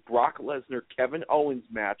doing a Brock Lesnar-Kevin Owens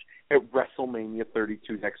match at WrestleMania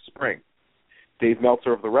 32 next spring. Dave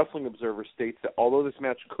Meltzer of the Wrestling Observer states that although this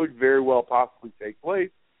match could very well possibly take place,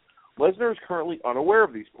 Lesnar is currently unaware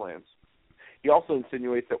of these plans. He also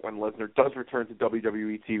insinuates that when Lesnar does return to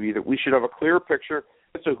WWE TV, that we should have a clearer picture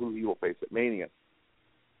as to who he will face at Mania.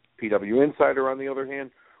 PW Insider, on the other hand,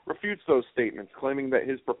 refutes those statements, claiming that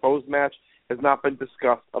his proposed match has not been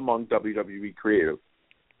discussed among WWE Creative.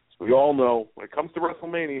 So we all know, when it comes to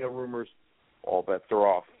WrestleMania rumors, all bets are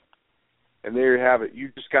off. And there you have it.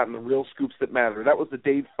 You've just gotten the real scoops that matter. That was the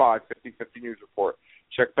Dave 5 50/50 News Report.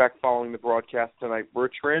 Check back following the broadcast tonight for a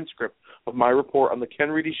transcript of my report on the Ken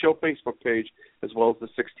Reedy Show Facebook page, as well as the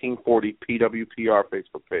 1640 PWPR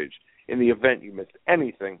Facebook page, in the event you missed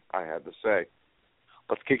anything I had to say.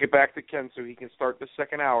 Let's kick it back to Ken so he can start the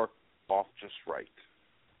second hour off just right.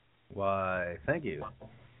 Why, thank you.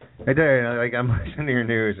 Hey, Dave, like, I'm listening to your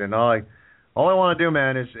news, and all I want to do,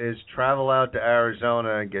 man, is travel out to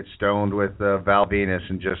Arizona and get stoned with Val Venus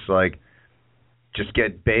and just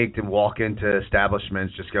get baked and walk into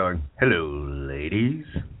establishments just going, hello, ladies.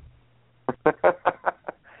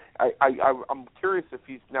 I'm curious if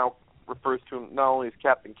he's now refers to him not only as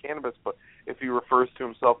Captain Cannabis, but if he refers to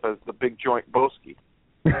himself as the Big Joint Boski.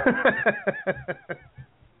 He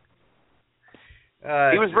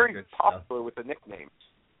was very popular with the nicknames.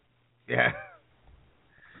 Yeah.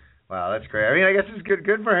 Wow, that's great. I mean, I guess it's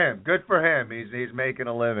good for him. Good for him. He's making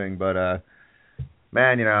a living, but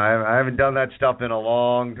man, you know, I haven't done that stuff in a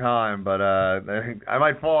long time, but I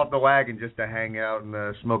might fall off the wagon just to hang out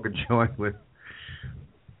and smoke a joint with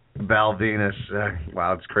Val Venus.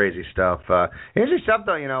 Wow, it's crazy stuff. Interesting stuff,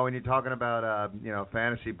 though, you know, when you're talking about, you know,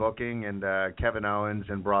 fantasy booking and Kevin Owens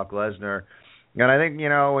and Brock Lesnar. And I think, you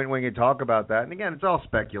know, when you talk about that, and again, it's all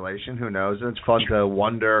speculation. Who knows? And it's fun to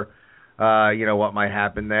wonder, you know, what might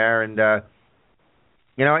happen there. And,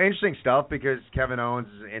 you know, interesting stuff because Kevin Owens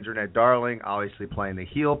is an internet darling, obviously playing the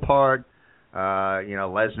heel part. You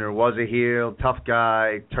know, Lesnar was a heel, tough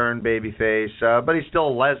guy, turned babyface, but he's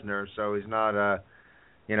still Lesnar, so he's not a,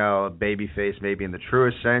 you know, a babyface maybe in the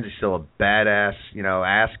truest sense. He's still a badass, you know,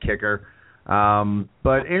 ass kicker.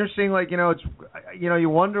 But interesting, like, you know, it's, you know, you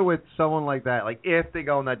wonder with someone like that, like if they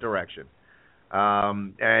go in that direction.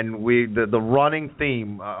 And the running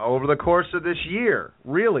theme over the course of this year,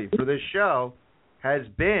 really, for this show, has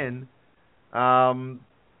been,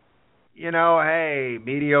 you know, hey,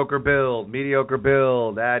 mediocre build.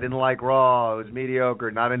 I didn't like Raw. It was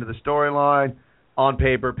mediocre, not into the storyline. On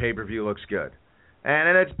paper, pay-per-view looks good.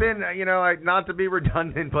 And it's been, you know, not to be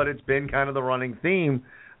redundant, but it's been kind of the running theme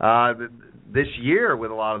this year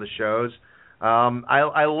with a lot of the shows.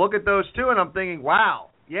 I look at those two, and I'm thinking, wow,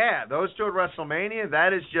 yeah, those two at WrestleMania,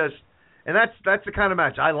 that is just, and that's the kind of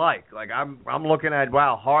match I like. Like, I'm looking at,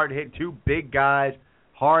 wow, hard hit, two big guys,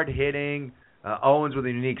 hard hitting, Owens with a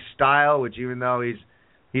unique style, which even though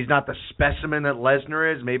he's not the specimen that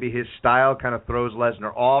Lesnar is, maybe his style kind of throws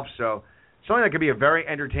Lesnar off. So something that could be a very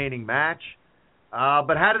entertaining match.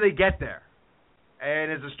 But how do they get there?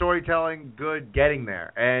 And is the storytelling good getting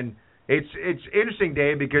there? And it's interesting,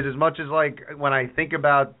 Dave, because as much as, like, when I think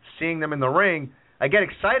about seeing them in the ring, I get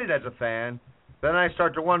excited as a fan. Then I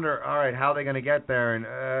start to wonder, all right, how are they going to get there?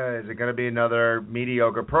 And is it going to be another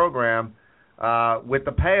mediocre program with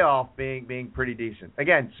the payoff being pretty decent?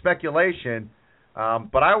 Again, speculation,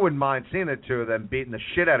 but I wouldn't mind seeing the two of them beating the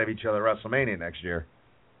shit out of each other at WrestleMania next year.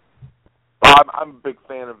 I'm a big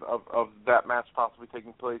fan of that match possibly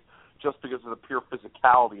taking place just because of the pure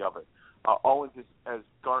physicality of it. Owens has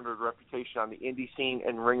garnered a reputation on the indie scene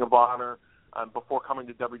and Ring of Honor before coming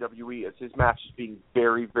to WWE as his matches being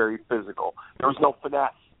very, very physical. There was no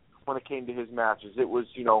finesse when it came to his matches. It was,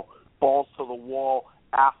 you know, balls to the wall,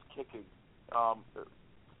 ass kicking.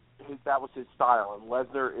 That was his style. And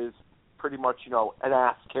Lesnar is pretty much, you know, an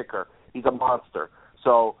ass kicker. He's a monster.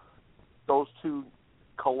 So those two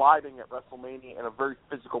colliding at WrestleMania in a very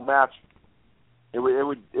physical match, it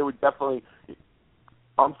would definitely.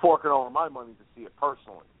 I'm forking over my money to see it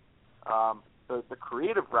personally. The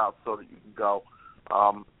creative route, so that you can go.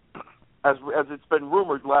 As it's been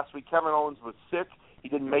rumored, last week Kevin Owens was sick. He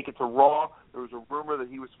didn't make it to Raw. There was a rumor that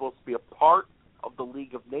he was supposed to be a part of the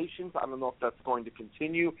League of Nations. I don't know if that's going to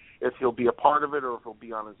continue, if he'll be a part of it, or if he'll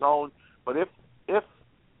be on his own. But if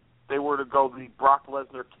they were to go the Brock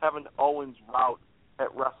Lesnar, Kevin Owens route at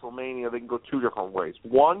WrestleMania, they can go two different ways.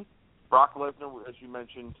 One, Brock Lesnar, as you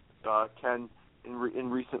mentioned, Ken, in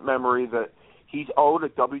recent memory that he's owed a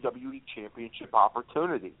WWE Championship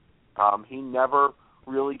opportunity. He never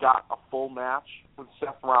really got a full match with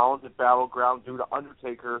Seth Rollins at Battleground due to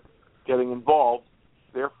Undertaker getting involved.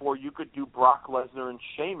 Therefore, you could do Brock Lesnar and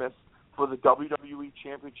Sheamus for the WWE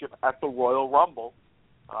Championship at the Royal Rumble.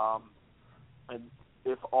 And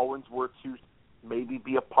if Owens were to maybe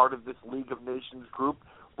be a part of this League of Nations group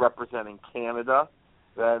representing Canada,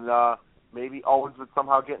 then maybe Owens would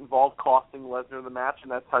somehow get involved, costing Lesnar the match,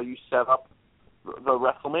 and that's how you set up the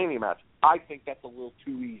WrestleMania match. I think that's a little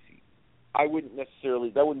too easy. That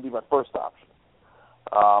wouldn't be my first option.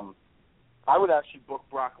 I would actually book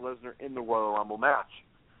Brock Lesnar in the Royal Rumble match.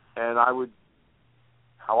 And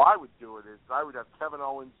how I would do it is I would have Kevin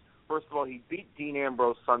Owens, first of all, he beat Dean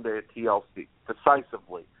Ambrose Sunday at TLC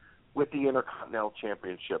decisively with the Intercontinental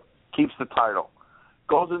Championship, keeps the title,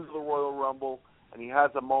 goes into the Royal Rumble, and he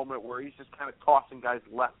has a moment where he's just kind of tossing guys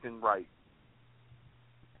left and right.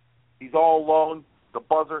 He's all alone, the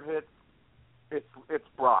buzzer hits, it's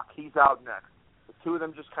Brock. He's out next. The two of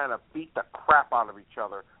them just kind of beat the crap out of each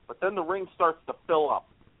other. But then the ring starts to fill up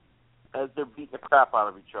as they're beating the crap out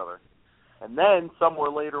of each other. And then somewhere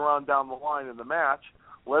later on down the line in the match,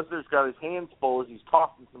 Lesnar's got his hands full as he's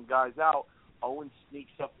tossing some guys out. Owens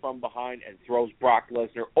sneaks up from behind and throws Brock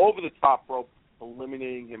Lesnar over the top rope,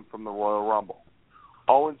 eliminating him from the Royal Rumble.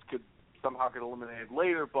 Owens could somehow get eliminated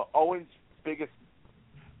later, but Owens' biggest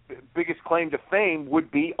claim to fame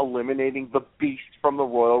would be eliminating the Beast from the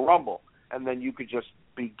Royal Rumble. And then you could just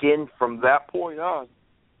begin from that point on,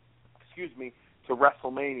 to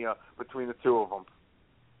WrestleMania between the two of them.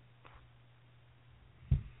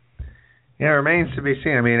 Yeah, it remains to be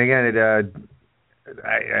seen. I mean, again,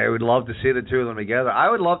 I would love to see the two of them together. I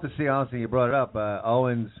would love to see, honestly, you brought it up,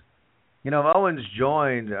 Owens. If Owens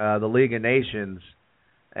joined the League of Nations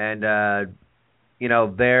and, their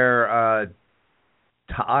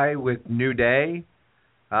tie with New Day,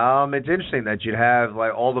 it's interesting that you'd have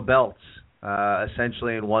like all the belts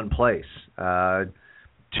essentially in one place.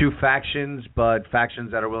 Two factions, but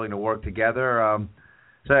factions that are willing to work together.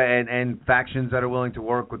 And factions that are willing to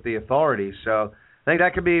work with the authorities. So I think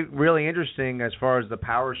that could be really interesting as far as the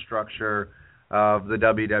power structure of the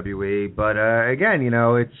WWE. But again,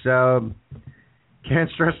 it's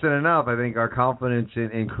can't stress it enough. I think our confidence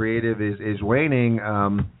in creative is waning.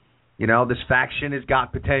 This faction has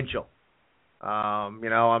got potential. I'm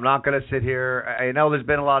not going to sit here. I know there's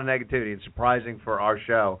been a lot of negativity. It's surprising for our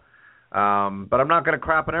show. But I'm not going to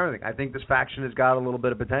crap on everything. I think this faction has got a little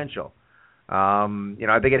bit of potential.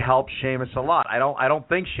 I think it helps Sheamus a lot. I don't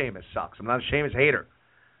think Sheamus sucks. I'm not a Sheamus hater.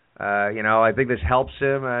 I think this helps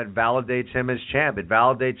him. It validates him as champ. It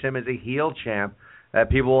validates him as a heel champ that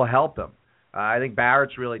people will help him. I think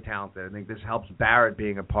Barrett's really talented. I think this helps Barrett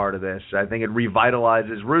being a part of this. I think it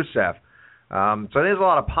revitalizes Rusev. So there's a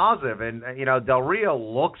lot of positive. And, Del Rio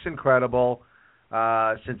looks incredible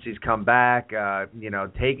since he's come back,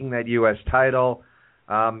 taking that U.S. title.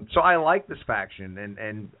 So I like this faction,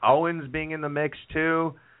 and Owens being in the mix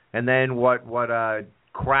too, and then what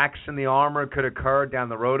cracks in the armor could occur down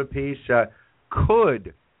the road a piece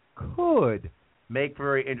could make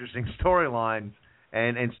very interesting storylines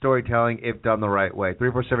and storytelling if done the right way.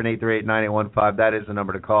 347-838-9815, that is the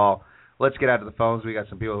number to call. Let's get out to the phones. We got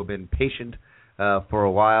some people who've been patient for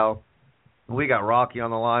a while. We got Rocky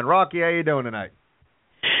on the line. Rocky, how you doing tonight?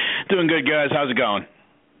 Doing good, guys. How's it going?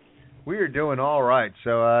 We are doing all right.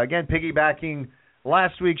 So, again, piggybacking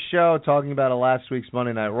last week's show, talking about last week's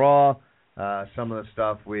Monday Night Raw, some of the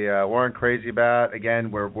stuff we weren't crazy about. Again,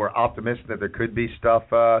 we're optimistic that there could be stuff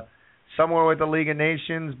somewhere with the League of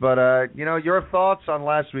Nations. But, your thoughts on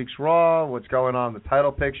last week's Raw, what's going on in the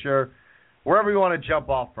title picture, wherever you want to jump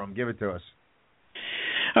off from, give it to us.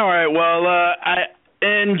 All right. Well,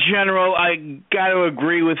 in general, I got to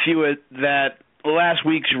agree with you that last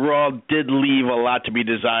week's Raw did leave a lot to be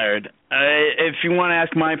desired. If you want to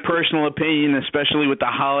ask my personal opinion, especially with the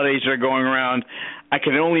holidays that are going around, I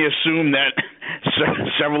can only assume that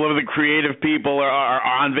several of the creative people are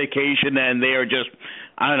on vacation and they are just,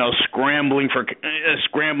 scrambling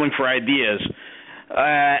for ideas.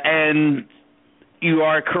 And you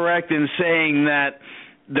are correct in saying that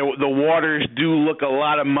the waters do look a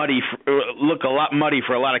lot muddy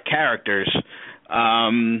for a lot of characters.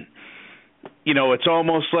 It's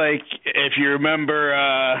almost like if you remember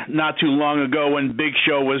not too long ago when Big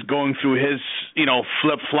Show was going through his,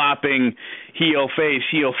 flip-flopping heel face,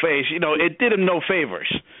 it did him no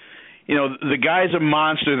favors. The guy's a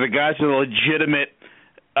monster. The guy's a legitimate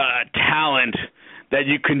talent that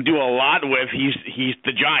you can do a lot with. He's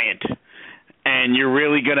the Giant. And you're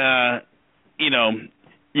really going to,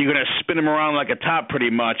 you're going to spin him around like a top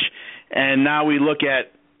pretty much. And now we look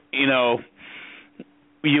at, you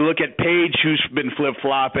look at Paige, who's been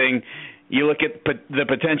flip-flopping. You look at the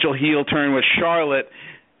potential heel turn with Charlotte.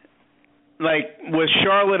 Like, with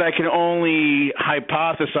Charlotte, I can only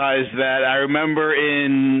hypothesize that. I remember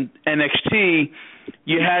in NXT,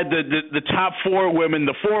 you had the top 4 women,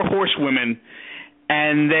 the 4 horsewomen,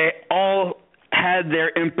 and they all had their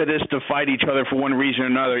impetus to fight each other for one reason or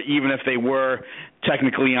another, even if they were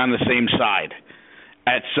technically on the same side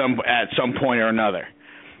at some point or another.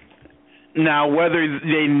 Now, whether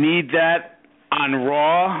they need that on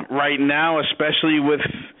Raw right now, especially with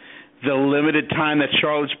the limited time that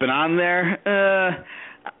Charlotte's been on there,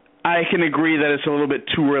 I can agree that it's a little bit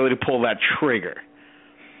too early to pull that trigger.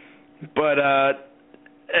 But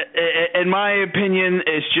in my opinion,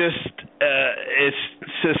 it's just it's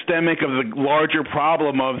systemic of the larger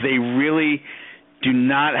problem of they really do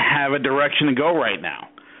not have a direction to go right now.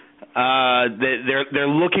 They're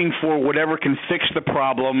looking for whatever can fix the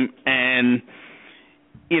problem, and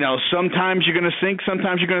sometimes you're going to sink,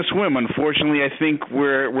 sometimes you're going to swim. Unfortunately, I think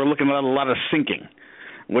we're looking at a lot of sinking.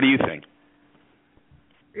 What do you think?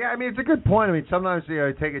 Yeah, I mean, it's a good point. I mean, sometimes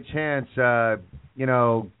you take a chance.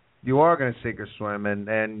 You are going to sink or swim,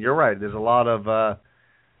 and you're right. There's a lot of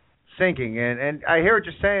sinking, and I hear what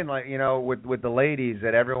you're saying. Like, with the ladies,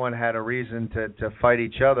 that everyone had a reason to fight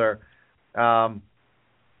each other.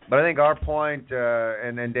 But I think our point,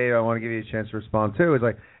 and then Dave, I want to give you a chance to respond too, is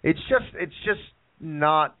like it's just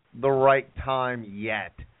not the right time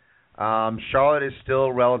yet. Charlotte is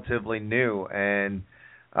still relatively new, and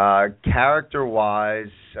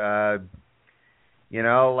character-wise, like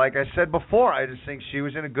I said before, I just think she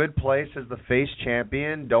was in a good place as the face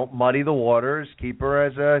champion. Don't muddy the waters. Keep her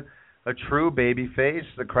as a true baby face.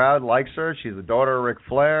 The crowd likes her. She's the daughter of Ric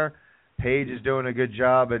Flair. Paige is doing a good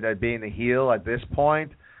job at being the heel at this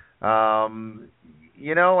point.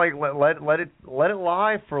 Like let it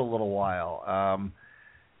lie for a little while. I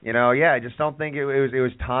just don't think it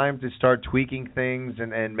was time to start tweaking things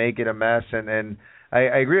and make it a mess. And I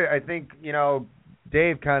agree. I think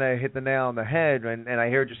Dave kind of hit the nail on the head, and I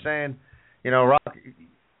hear what you're saying. Rock,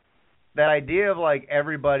 that idea of like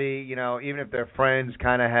everybody, even if they're friends,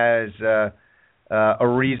 kind of has a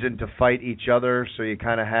reason to fight each other. So you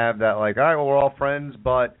kind of have that like, all right, well, we're all friends,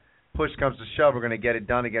 but push comes to shove, we're going to get it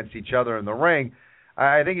done against each other in the ring.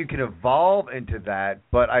 I think you can evolve into that,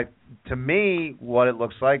 but to me, what it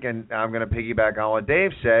looks like, and I'm going to piggyback on what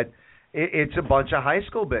Dave said, it's a bunch of high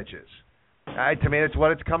school bitches. To me, that's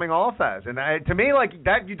what it's coming off as. And to me, like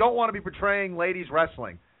that, you don't want to be portraying ladies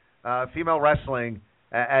wrestling, female wrestling,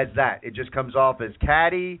 as that. It just comes off as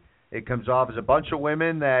catty. It comes off as a bunch of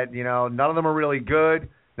women that, none of them are really good,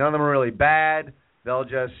 none of them are really bad. They'll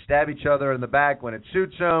just stab each other in the back when it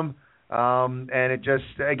suits them. And it just,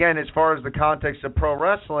 again, as far as the context of pro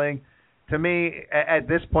wrestling, to me, at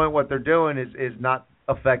this point, what they're doing is not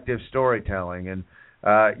effective storytelling. And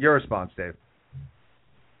your response, Dave?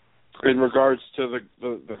 In regards to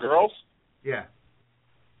the girls? Yeah.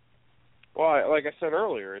 Well, like I said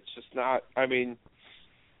earlier, it's just not, I mean,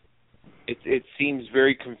 it seems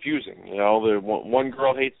very confusing. The one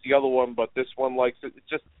girl hates the other one, but this one likes it. It's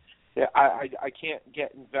just, yeah, I can't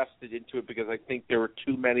get invested into it because I think there were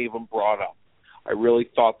too many of them brought up. I really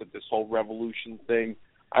thought that this whole Revolution thing,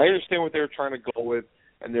 I understand what they were trying to go with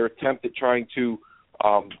and their attempt at trying to,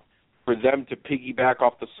 for them to piggyback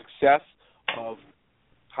off the success of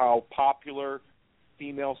how popular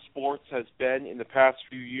female sports has been in the past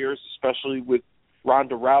few years, especially with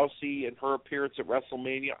Ronda Rousey and her appearance at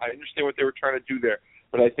WrestleMania. I understand what they were trying to do there,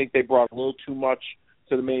 but I think they brought a little too much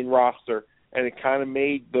to the main roster. And it kind of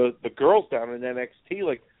made the girls down in NXT,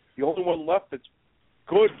 like, the only one left that's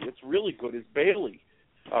good, that's really good, is Bayley.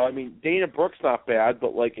 I mean, Dana Brooke's not bad,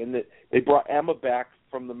 but, like, they brought Emma back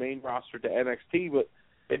from the main roster to NXT, but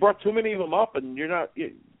they brought too many of them up, and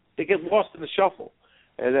they get lost in the shuffle.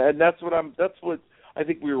 And that's what I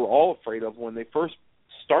think we were all afraid of when they first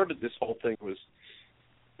started this whole thing, was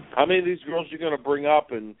how many of these girls you're going to bring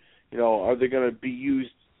up, and, are they going to be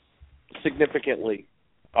used significantly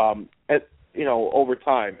over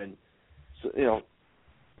time. And so,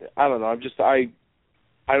 I don't know.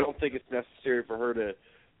 I don't think it's necessary for her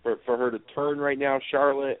to turn right now,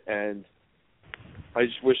 Charlotte. And I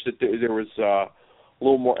just wish that there was a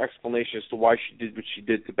little more explanation as to why she did what she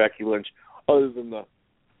did to Becky Lynch, other than the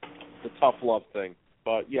tough love thing.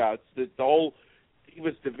 But yeah, it's the whole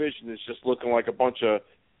Divas division is just looking like a bunch of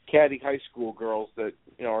catty high school girls that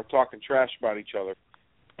are talking trash about each other.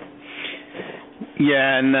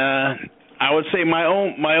 Yeah, and I would say my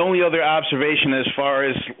only other observation as far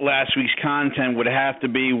as last week's content would have to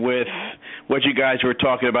be with what you guys were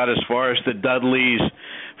talking about as far as the Dudleys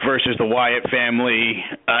versus the Wyatt family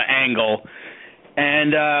angle.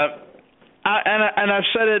 And I've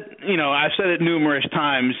said it, I've said it numerous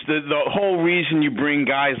times. The whole reason you bring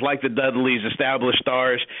guys like the Dudleys, established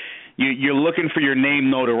stars, you're looking for your name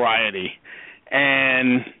notoriety.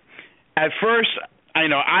 And at first,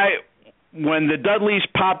 when the Dudleys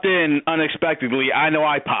popped in unexpectedly, I know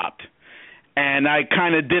I popped. And I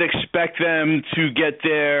kind of did expect them to get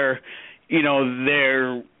their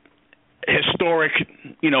historic,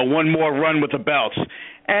 one more run with the belts.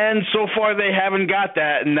 And so far they haven't got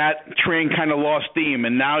that, and that train kind of lost steam.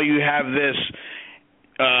 And now you have this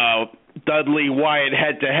Dudley-Wyatt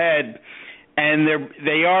head-to-head, and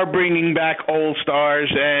they are bringing back old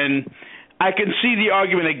stars, and I can see the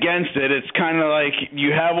argument against it. It's kind of like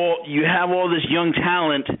you have all this young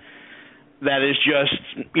talent that is just,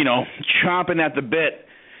 chomping at the bit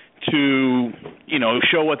to,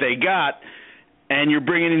 show what they got. And you're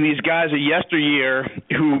bringing in these guys of yesteryear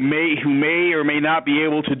who may or may not be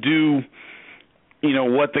able to do,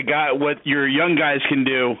 what your young guys can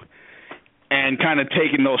do, and kind of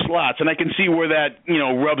taking those slots. And I can see where that,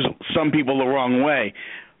 rubs some people the wrong way.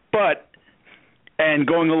 But, and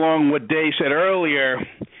going along what Dave said earlier,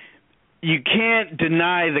 you can't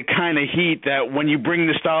deny the kind of heat that when you bring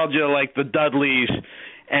nostalgia like the Dudleys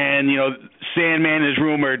and, Sandman is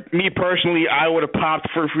rumored. Me personally, I would have popped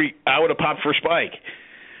for Spike.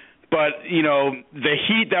 But, the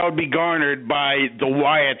heat that would be garnered by the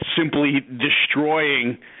Wyatts simply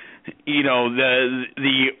destroying,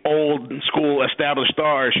 the old school established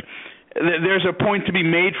stars, there's a point to be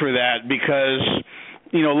made for that because,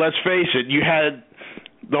 let's face it, you had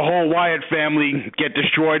the whole Wyatt family get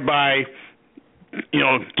destroyed by,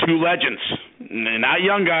 two legends, not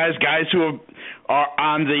young guys who are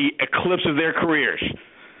on the eclipse of their careers.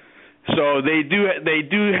 So they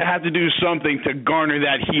do have to do something to garner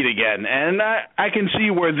that heat again, and I can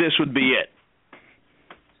see where this would be it.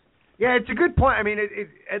 Yeah, it's a good point. I mean,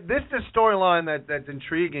 this is a storyline that's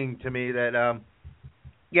intriguing to me. That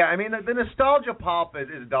the nostalgia pop is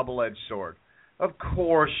a double-edged sword. Of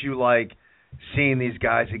course, you like seeing these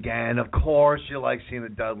guys again. Of course, you like seeing the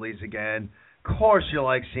Dudleys again. Of course, you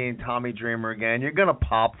like seeing Tommy Dreamer again. You're gonna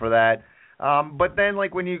pop for that. But then,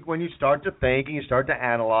 like when you start to think and you start to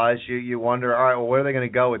analyze, you wonder, all right, well, where are they going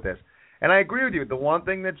to go with this? And I agree with you. The one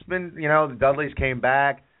thing that's been, the Dudleys came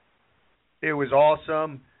back. It was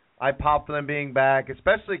awesome. I popped for them being back,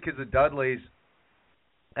 especially because the Dudleys,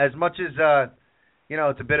 as much as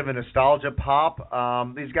it's a bit of a nostalgia pop.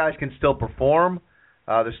 These guys can still perform.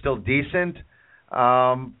 They're still decent.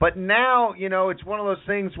 But now, it's one of those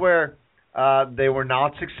things where they were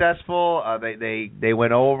not successful. They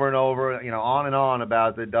went over and over, on and on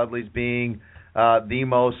about the Dudleys being the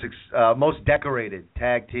most decorated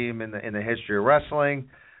tag team in the history of wrestling.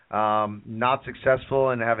 Not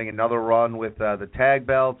successful in having another run with the tag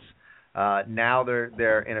belts. Now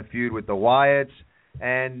they're in a feud with the Wyatts,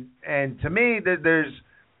 and to me, there's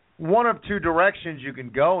one of two directions you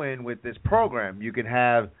can go in with this program. You can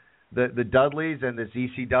have the Dudleys and this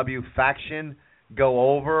ECW faction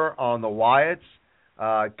go over on the Wyatts,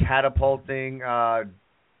 catapulting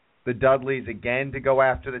the Dudleys again to go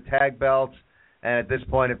after the tag belts. And at this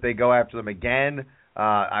point, if they go after them again,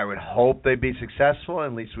 I would hope they'd be successful.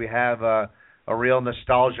 At least we have a real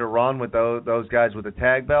nostalgia run with those guys with the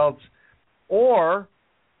tag belts. Or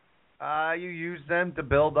you use them to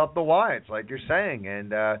build up the Wyatts, like you're saying.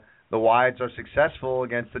 And the Wyatts are successful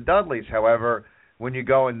against the Dudleys. However, when you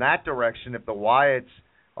go in that direction, if the Wyatts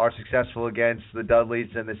are successful against the Dudleys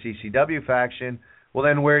and the CCW faction, well,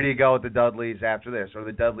 then where do you go with the Dudleys after this? Or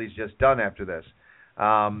the Dudleys just done after this?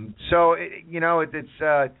 So,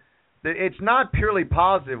 it's not purely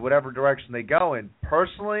positive, whatever direction they go in.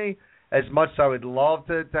 Personally, as much as I would love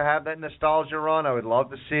to have that nostalgia run, I would love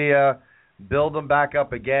to see build them back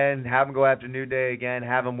up again, have them go after New Day again,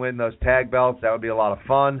 have them win those tag belts. That would be a lot of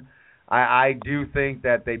fun. I do think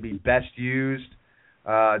that they'd be best used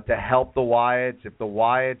to help the Wyatts. If the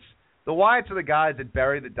Wyatts are the guys that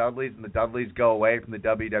bury the Dudleys and the Dudleys go away from the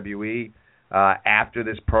WWE after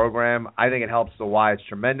this program, I think it helps the Wyatts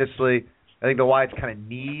tremendously. I think the Wyatts kind of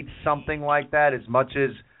need something like that. As much as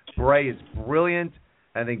Bray is brilliant,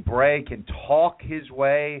 I think Bray can talk his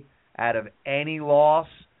way out of any loss.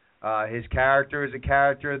 His character is a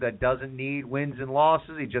character that doesn't need wins and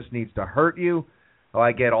losses. He just needs to hurt you. Oh,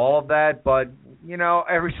 I get all of that, but,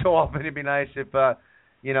 every so often it'd be nice if,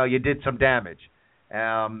 you did some damage.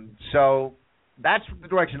 So that's the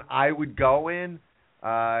direction I would go in.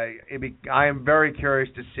 I am very curious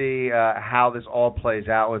to see how this all plays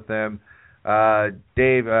out with them.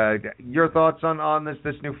 Dave, your thoughts on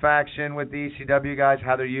this new faction with the ECW guys,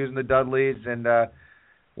 how they're using the Dudleys, and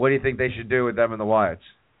what do you think they should do with them and the Wyatts?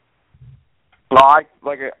 Well,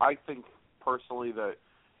 I think personally that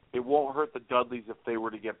it won't hurt the Dudleys if they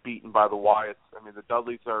were to get beaten by the Wyatts. I mean, the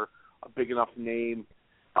Dudleys are a big enough name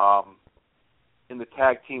in the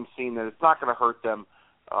tag team scene that it's not going to hurt them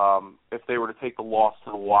if they were to take the loss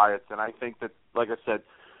to the Wyatts. And I think that, like I said,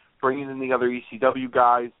 bringing in the other ECW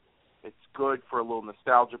guys, it's good for a little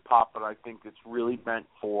nostalgia pop, but I think it's really meant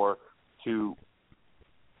to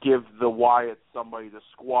give the Wyatts somebody to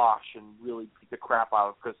squash and really beat the crap out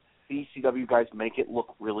of, because the ECW guys make it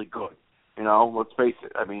look really good. You know, let's face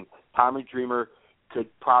it. I mean, Tommy Dreamer could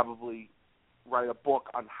probably write a book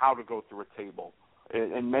on how to go through a table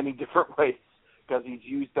in many different ways, because he's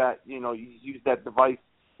used that device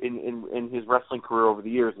in his wrestling career over the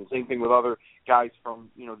years, and same thing with other guys from,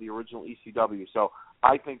 the original ECW. So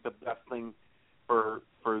I think the best thing for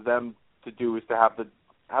them to do is to have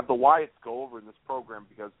the Wyatts go over in this program,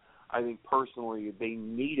 because I think personally they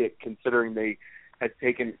need it, considering they had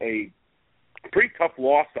taken a pretty tough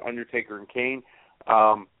loss to Undertaker and Kane.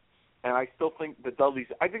 And I still think the Dudleys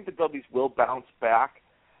will bounce back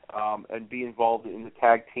and be involved in the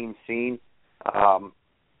tag team scene. You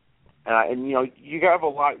have a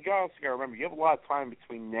lot. You also got to remember, you have a lot of time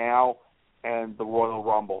between now and the Royal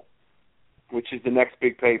Rumble, which is the next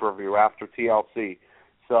big pay-per-view after TLC.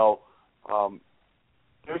 So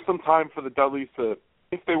there's some time for the Dudleys to,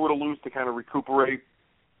 if they were to lose, to kind of recuperate.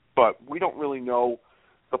 But we don't really know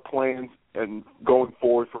the plans and going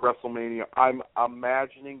forward for WrestleMania. I'm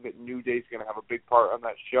imagining that New Day's going to have a big part on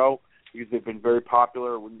that show, because they've been very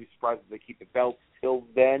popular. I wouldn't be surprised if they keep the belts till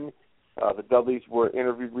then. The Dudleys were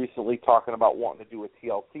interviewed recently talking about wanting to do a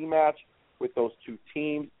TLC match with those two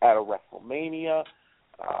teams at a WrestleMania.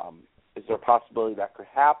 Is there a possibility that could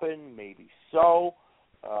happen? Maybe so.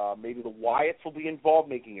 Maybe the Wyatts will be involved,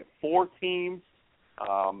 making it 4 teams.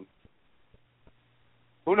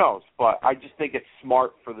 Who knows? But I just think it's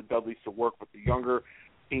smart for the Dudleys to work with the younger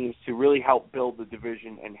teams to really help build the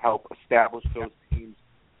division and help establish those teams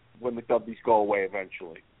when the Dudleys go away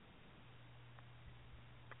eventually.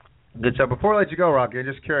 Good. So before I let you go, Rocky, I'm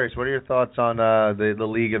just curious, what are your thoughts on the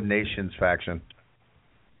League of Nations faction?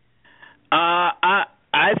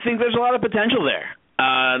 I think there's a lot of potential there.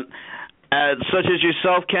 Such as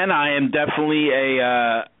yourself, Ken, I'm definitely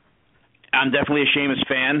a Sheamus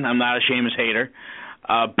fan. I'm not a Sheamus hater.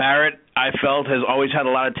 Barrett, I felt, has always had a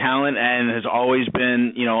lot of talent and has always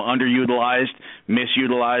been, underutilized,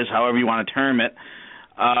 misutilized, however you want to term it.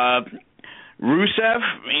 Rusev,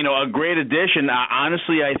 a great addition.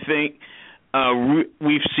 Honestly, I think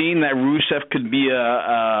we've seen that Rusev could be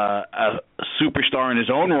a superstar in his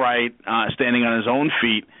own right, standing on his own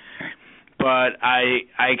feet. But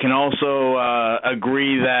I can also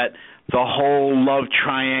agree that the whole love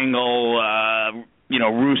triangle,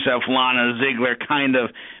 Rusev, Lana, Ziggler, kind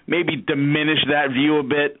of maybe diminish that view a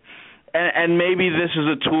bit. And maybe this is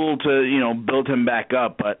a tool to, build him back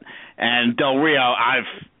up. And Del Rio,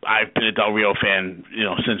 I've been a Del Rio fan,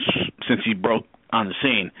 since he broke on the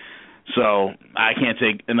scene. So I can't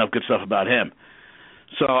say enough good stuff about him.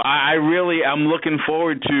 So I'm looking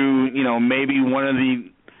forward to, maybe one of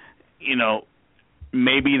the,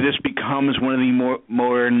 maybe this becomes one of the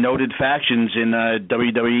more noted factions in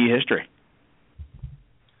WWE history.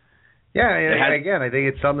 Yeah, again, I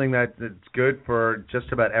think it's something that's good for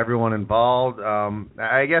just about everyone involved.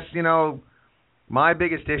 I guess, my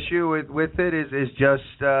biggest issue with it is just,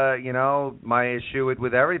 my issue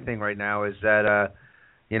with everything right now is that,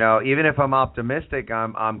 even if I'm optimistic,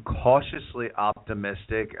 I'm cautiously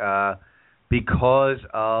optimistic because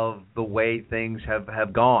of the way things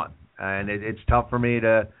have gone. And it's tough for me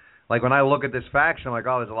to, like, when I look at this faction, I'm like,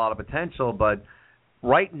 oh, there's a lot of potential. But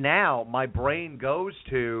right now, my brain goes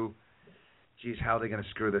to, geez, how are they going to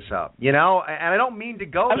screw this up? And I don't mean to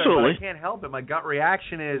go Absolutely. there, but I can't help it. My gut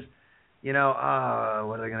reaction is, what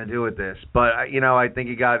are they going to do with this? But, I think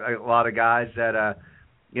you got a lot of guys that, are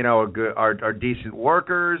good, are decent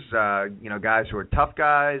workers, guys who are tough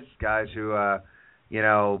guys who,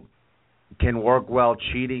 can work well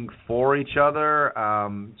cheating for each other.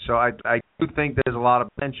 So I do think there's a lot of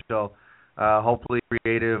potential. Hopefully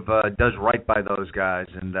Creative does right by those guys,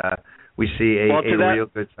 and we see a real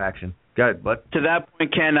good faction. Good, but to that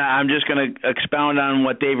point, Ken, I'm just going to expound on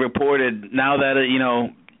what Dave reported. Now that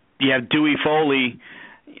you have Dewey Foley,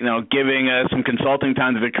 giving some consulting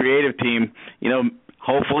time to the creative team,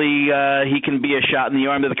 hopefully he can be a shot in the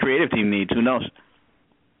arm that the creative team needs. Who knows?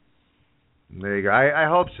 There you go. I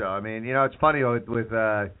hope so. I mean, it's funny with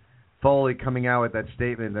Foley coming out with that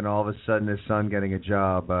statement, and all of a sudden his son getting a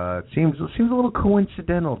job. It seems a little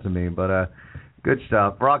coincidental to me, but Good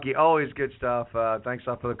stuff. Rocky, always good stuff. Thanks a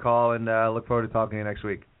lot for the call, and look forward to talking to you next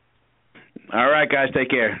week. All right, guys. Take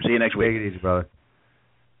care. See you next week. Take it easy, brother.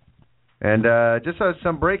 And just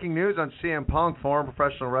some breaking news on CM Punk. Former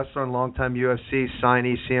professional wrestler and longtime UFC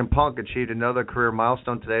signee CM Punk achieved another career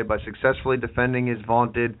milestone today by successfully defending his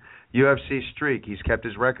vaunted UFC streak. He's kept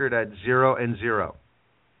his record at 0-0.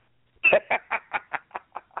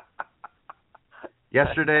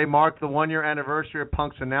 Yesterday marked the one-year anniversary of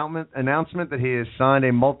Punk's announcement that he has signed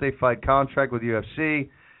a multi-fight contract with UFC,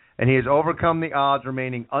 and he has overcome the odds,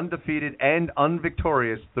 remaining undefeated and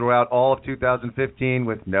unvictorious throughout all of 2015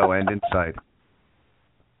 with no end in sight.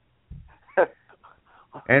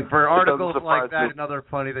 And for articles like that, another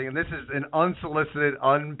funny thing, and this is an unsolicited,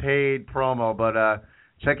 unpaid promo, but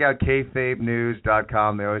check out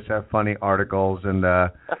kayfabenews.com. They always have funny articles, and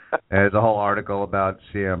there's a whole article about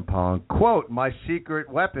CM Punk. Quote, "My secret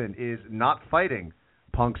weapon is not fighting,"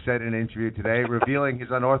 Punk said in an interview today, revealing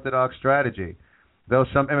his unorthodox strategy. Though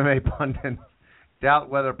some MMA pundits doubt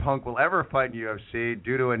whether Punk will ever fight in UFC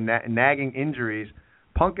due to nagging injuries,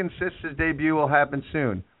 Punk insists his debut will happen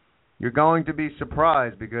soon. "You're going to be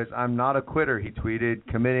surprised because I'm not a quitter," he tweeted,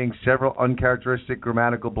 committing several uncharacteristic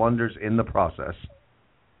grammatical blunders in the process.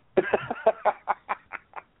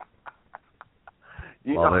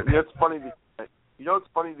 It's funny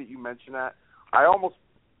that you mention that. I almost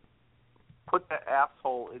put that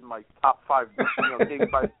asshole in my top 5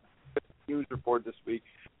 news report this week,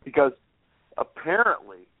 because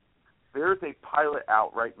apparently there's a pilot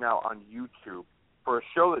out right now on YouTube for a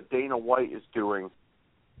show that Dana White is doing,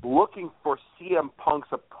 looking for CM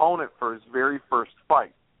Punk's opponent for his very first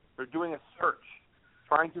fight. They're doing a search,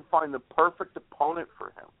 trying to find the perfect opponent for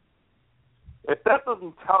him. If that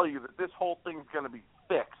doesn't tell you that this whole thing's going to be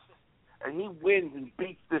fixed, and he wins and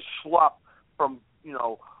beats this schlup from,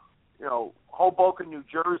 Hoboken, New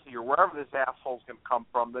Jersey, or wherever this asshole's going to come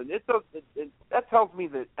from, then that tells me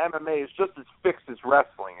that MMA is just as fixed as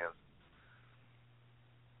wrestling is.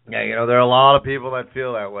 Yeah, there are a lot of people that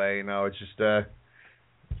feel that way. It's just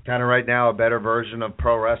kind of right now a better version of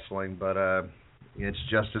pro wrestling, but it's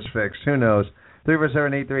just as fixed. Who knows?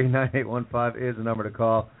 347-838-9815 is the number to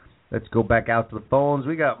call. Let's go back out to the phones.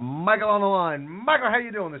 We got Michael on the line. Michael, how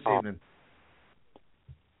you doing this evening?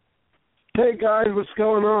 Hey, guys, what's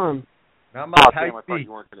going on? Not much. I thought you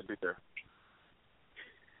weren't going to be there.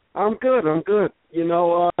 I'm good.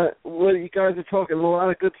 What you guys are talking a lot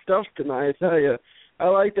of good stuff tonight, I tell you. I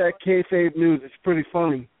like that kayfabe news. It's pretty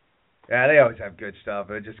funny. Yeah, they always have good stuff.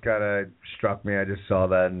 It just kind of struck me. I just saw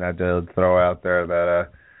that and I had to throw out there that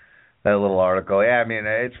little article. Yeah, I mean,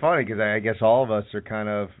 it's funny because I guess all of us are kind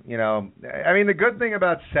of, the good thing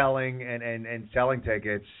about selling and selling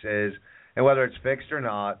tickets is, and whether it's fixed or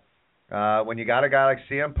not, when you got a guy like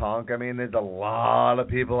CM Punk, there's a lot of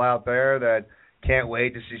people out there that can't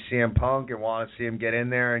wait to see CM Punk and want to see him get in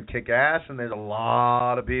there and kick ass, and there's a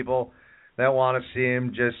lot of people that want to see him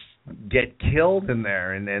just get killed in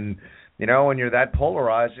there. And when you're that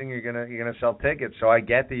polarizing, you're gonna sell tickets. So I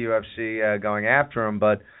get the UFC going after him,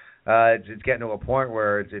 but it's getting to a point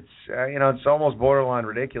where it's almost borderline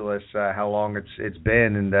ridiculous how long it's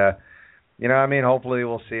been, and hopefully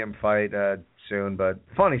we'll see him fight soon. But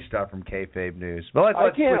funny stuff from kayfabe news. But let's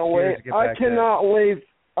I cannot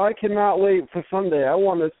wait for Sunday. I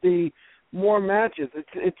want to see more matches.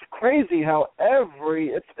 It's crazy how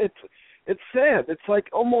it's sad. It's like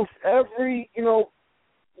almost every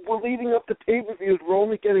we're leading up to pay-per-views. We're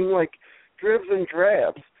only getting like dribs and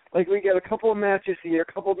drabs. Like, we get a couple of matches here,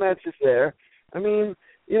 a couple of matches there.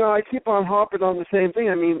 I keep on harping on the same thing.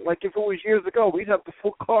 Like, if it was years ago, we'd have the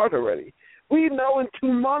full card already. We know in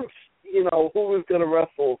 2 months, who was going to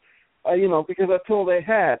wrestle, because that's all they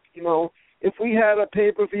had. If we had a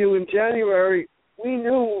pay-per-view in January, we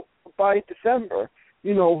knew by December,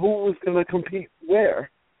 who was going to compete where.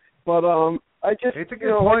 But it's a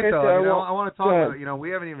good point, though. I want to talk about, we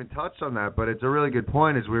haven't even touched on that, but it's a really good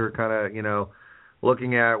point as we were kind of,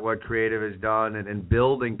 looking at what creative has done and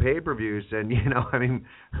building pay-per-views. And,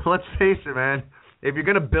 let's face it, man, if you're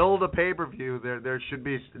going to build a pay-per-view, there should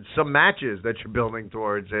be some matches that you're building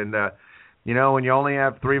towards. And, when you only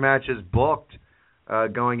have 3 matches booked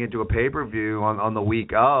going into a pay-per-view on the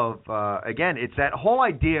week of, again, it's that whole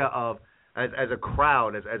idea of, as a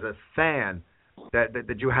crowd, as a fan,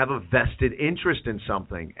 that you have a vested interest in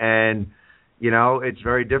something. And, it's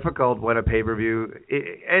very difficult when a pay-per-view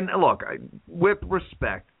and look, with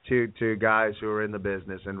respect to guys who are in the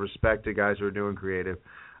business and respect to guys who are doing creative,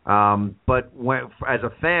 but as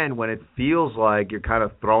a fan, when it feels like you're kind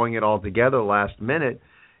of throwing it all together last minute,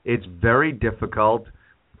 it's very difficult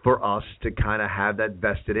for us to kind of have that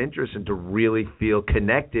vested interest and to really feel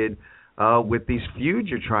connected with these feuds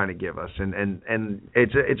you're trying to give us. And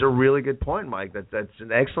it's a really good point, Mike. That's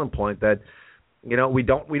an excellent point. That we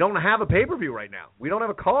don't have a pay-per-view right now. We don't have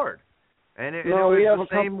a card, and it was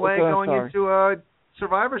the same way going into a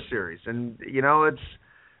Survivor Series. And it's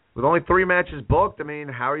with only 3 matches booked. I mean,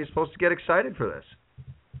 how are you supposed to get excited for this?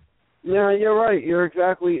 Yeah, you're right. You're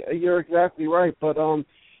exactly right. But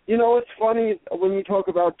it's funny when you talk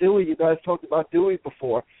about Dewey. You guys talked about Dewey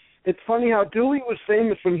before. It's funny how Dewey was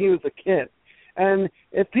famous when he was a kid, and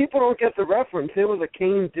if people don't get the reference, there was a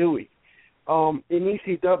Kane Dewey in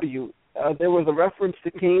ECW. There was a reference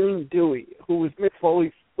to Kane Dewey, who was Mick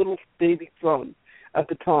Foley's little baby son at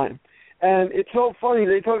the time. And it's so funny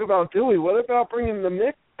they talk about Dewey. What about bringing the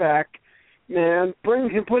Mick back, man? Put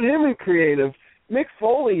him in creative. Mick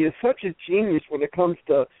Foley is such a genius when it comes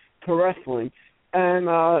to wrestling, and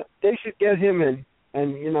they should get him in,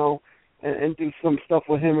 and do some stuff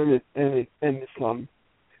with him and his son.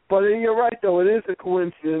 But you're right, though. It is a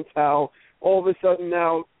coincidence how all of a sudden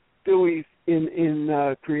now Dewey's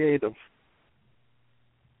in creative.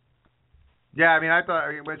 Yeah, I mean, I thought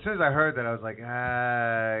as soon as I heard that, I was like,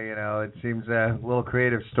 it seems a little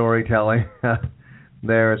creative storytelling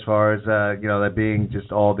there as far as that being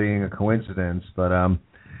just all being a coincidence. But I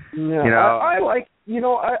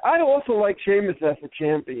also like Sheamus as a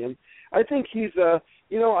champion. I think he's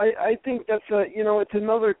I think that's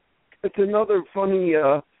it's another funny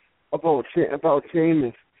about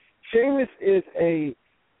Sheamus. Sheamus is a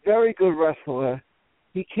very good wrestler.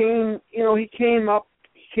 He came in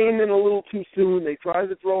a little too soon. They tried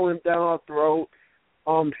to throw him down our throat.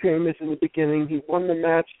 Sheamus in the beginning. He won the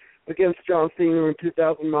match against John Cena in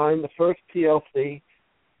 2009, the first TLC,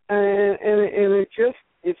 and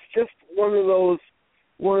it's just one of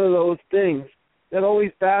those things that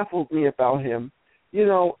always baffled me about him.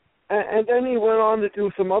 And then he went on to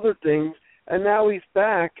do some other things, and now he's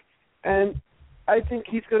back, and I think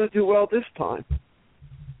he's going to do well this time.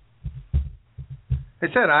 I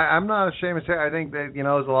said, I'm not ashamed to say, I think that,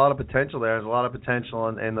 there's a lot of potential there. There's a lot of potential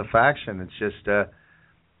in the faction. It's just,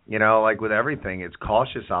 like with everything, it's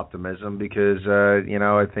cautious optimism because,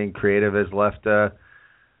 I think creative has left a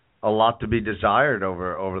lot to be desired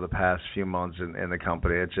over the past few months in the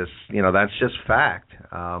company. It's just, that's just fact.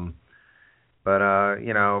 But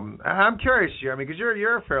I'm curious, Jeremy, because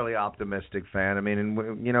you're a fairly optimistic fan. I mean,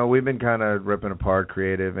 and we've been kind of ripping apart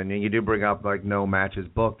creative, and you do bring up like no matches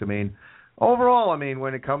booked. I mean, overall,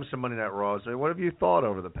 when it comes to Monday Night Raw, what have you thought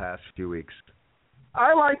over the past few weeks?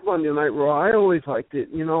 I like Monday Night Raw. I always liked it.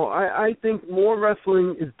 I think more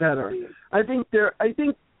wrestling is better. I think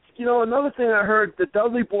another thing I heard, the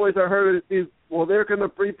Dudley Boys, I heard is they're going to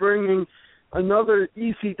be bringing another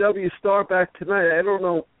ECW star back tonight. I don't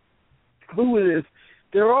know who it is.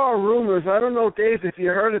 There are rumors. I don't know, Dave, if you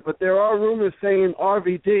heard it, but there are rumors saying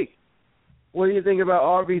RVD. What do you think about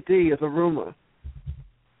RVD as a rumor?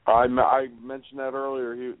 I mentioned that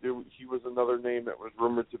earlier. He was another name that was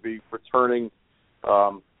rumored to be returning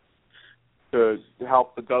to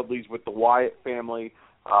help the Dudleys with the Wyatt family.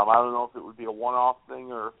 I don't know if it would be a one-off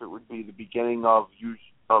thing or if it would be the beginning of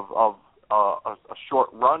a short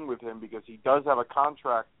run with him, because he does have a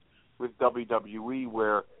contract with WWE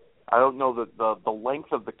where I don't know the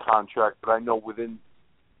length of the contract, but I know within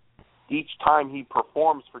each time he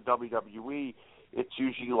performs for WWE, it's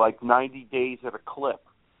usually like 90 days at a clip.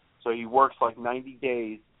 So he works like 90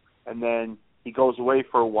 days, and then he goes away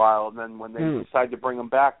for a while, and then when they decide to bring him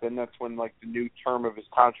back, then that's when like the new term of his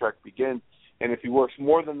contract begins. And if he works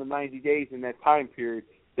more than the 90 days in that time period,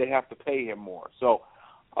 they have to pay him more. So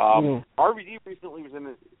RVD recently was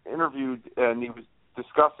interviewed, and he was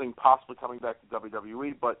discussing possibly coming back to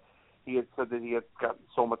WWE, but he had said that he had got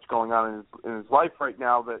so much going on in his life right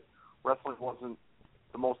now that wrestling wasn't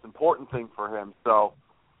the most important thing for him. So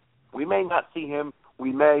we may not see him.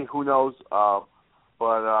 We may, who knows.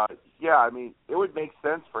 It would make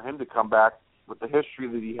sense for him to come back with the history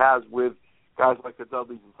that he has with guys like the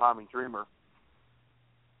Dudleys and Tommy Dreamer.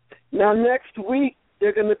 Now, next week,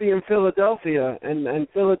 they're going to be in Philadelphia, and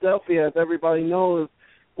Philadelphia, as everybody knows,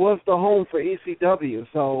 was the home for ECW.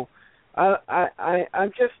 So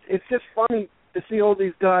it's just funny to see all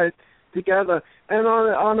these guys together. And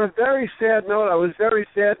on a very sad note, I was very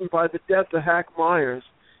saddened by the death of Hack Myers,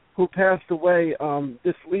 who passed away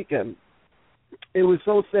this weekend. It was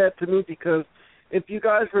so sad to me because if you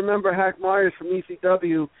guys remember Hack Myers from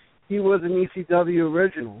ECW, he was an ECW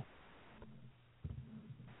original.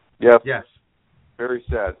 Yes. Very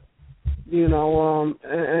sad.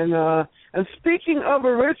 And speaking of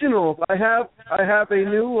originals, I have a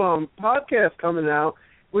new podcast coming out,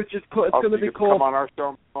 which is going to be called. Come on our show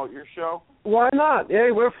and promote your show? Why not? Hey,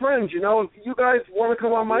 we're friends, you know. If you guys want to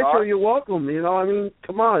come on my show, you're welcome. You know, I mean,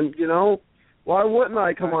 come on, you know. Why wouldn't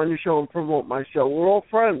I come on your show and promote my show? We're all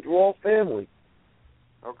friends. We're all family.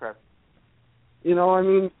 Okay. You know, I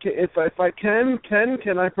mean, if I can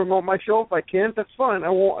I promote my show? If I can't, that's fine. I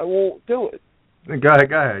won't do it. Go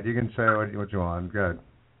ahead. You can say what you want. Go ahead.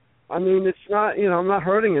 I mean, it's not, you know, I'm not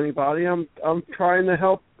hurting anybody. I'm trying to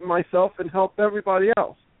help myself and help everybody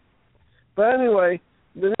else. But anyway,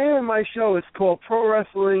 the name of my show is called Pro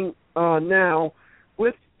Wrestling Now,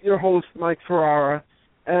 with your host Mike Ferrara,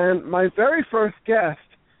 and my very first guest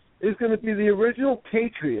is going to be the original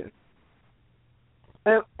Patriot.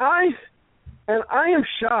 And I am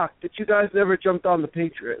shocked that you guys never jumped on the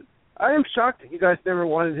Patriot. I am shocked that you guys never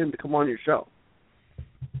wanted him to come on your show.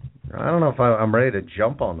 I don't know if I'm ready to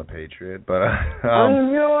jump on the Patriot, but I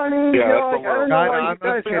don't know why you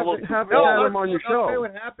guys haven't had him on your show. I'll tell you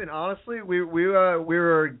what happened. Honestly, we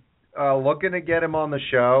were looking to get him on the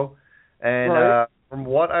show, and from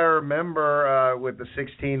what I remember with the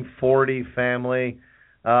 1640 family,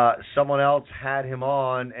 someone else had him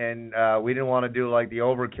on, and we didn't want to do like the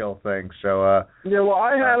overkill thing. So I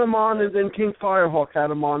had him on, and then King Firehawk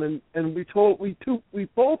had him on, and we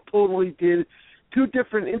both totally did two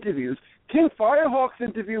different interviews. King Firehawk's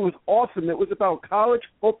interview was awesome. It was about college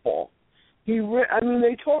football.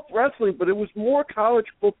 They talked wrestling, but it was more college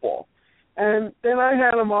football. And then I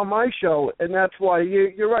had him on my show, and that's why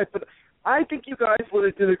you're right. But I think you guys would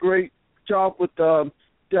have did a great job with the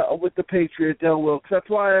Patriot, Del Wilkes. That's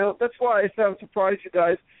why I sound surprised you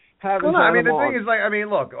guys haven't. Well, no, I mean, the thing is,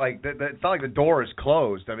 look, it's not like the door is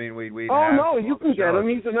closed. I mean, we. Oh no, you can get him.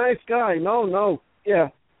 He's a nice guy. No, yeah.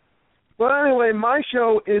 But anyway, my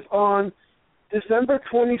show is on December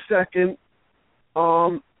 22nd.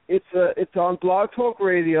 It's on Blog Talk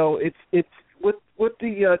Radio. It's with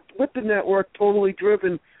the network Totally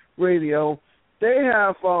Driven Radio. They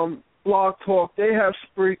have Blog Talk. They have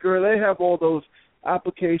Spreaker. They have all those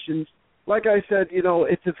applications. Like I said, you know,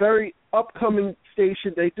 it's a very upcoming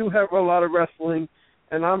station. They do have a lot of wrestling,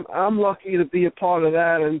 and I'm lucky to be a part of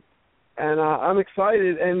that, and I'm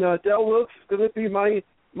excited. And Del Wilkes is going to be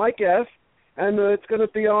my guest, and it's going to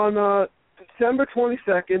be on December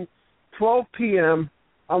 22nd, 12 p.m.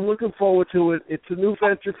 I'm looking forward to it. It's a new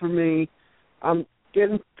venture for me. I'm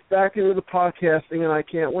getting back into the podcasting, and I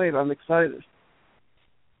can't wait. I'm excited.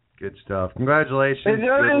 Good stuff. Congratulations. And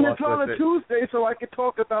it's on a Tuesday, so I can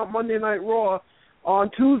talk about Monday Night Raw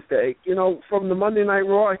on Tuesday. You know, from the Monday Night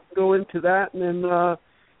Raw, I can go into that, and then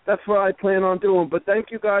that's what I plan on doing. But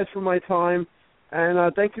thank you guys for my time,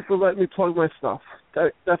 and thank you for letting me plug my stuff.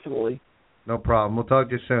 Definitely. No problem. We'll talk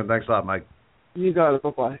to you soon. Thanks a lot, Mike. You got it.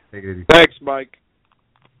 Bye-bye. Take it easy. Thanks, Mike.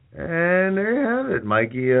 And there you have it,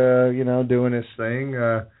 Mikey. Doing his thing.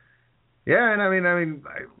 And I mean,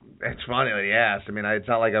 it's funny that he asked. I mean, it's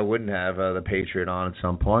not like I wouldn't have the Patriot on at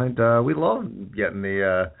some point. We love getting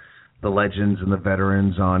the legends and the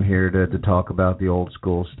veterans on here to talk about the old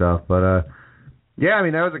school stuff. But that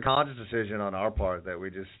was a conscious decision on our part that we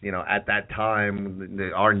just, at that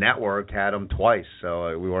time, our network had them twice,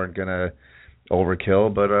 so we weren't gonna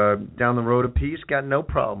overkill. But down the road of peace, got no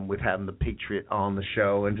problem with having the Patriot on the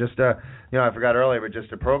show. And just I forgot earlier, but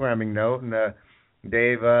just a programming note. And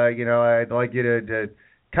Dave, I'd like you to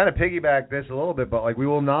kind of piggyback this a little bit, but we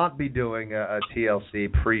will not be doing a TLC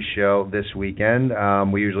pre-show this weekend.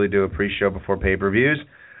 We usually do a pre-show before pay-per-views,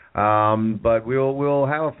 but we'll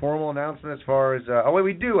have a formal announcement as far as.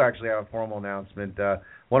 We do actually have a formal announcement.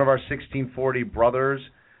 One of our 1640 brothers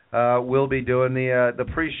will be doing the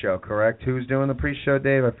pre-show. Correct? Who's doing the pre-show,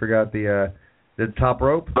 Dave? I forgot the top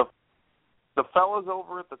rope. The fellas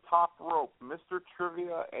over at the top rope, Mr.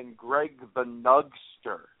 Trivia and Greg the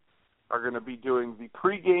Nugster, are going to be doing the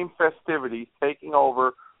pregame festivities, taking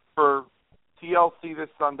over for TLC this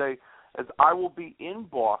Sunday, as I will be in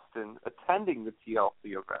Boston attending the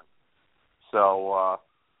TLC event. So,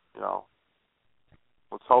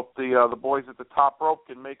 let's hope the boys at the top rope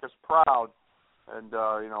can make us proud and,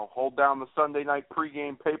 hold down the Sunday night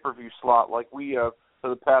pregame pay-per-view slot like we have for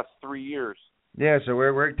the past 3 years. Yeah, so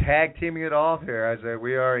we're tag teaming it off here as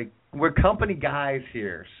we're company guys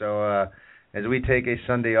here. So as we take a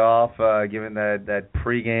Sunday off, given that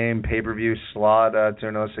pregame pay-per-view slot,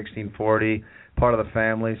 Turno 1640, part of the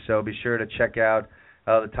family. So be sure to check out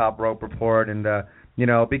the Top Rope Report. And,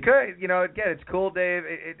 because, again, it's cool, Dave.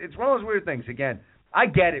 It's one of those weird things. Again, I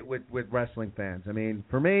get it with wrestling fans. I mean,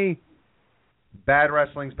 for me, bad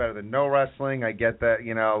wrestling's better than no wrestling. I get that,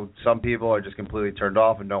 some people are just completely turned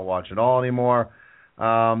off and don't watch it all anymore.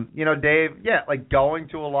 Dave, going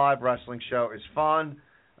to a live wrestling show is fun.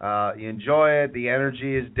 You enjoy it. The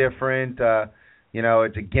energy is different.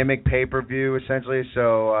 it's a gimmick pay-per-view essentially.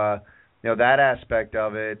 So, that aspect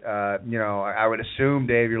of it, I would assume,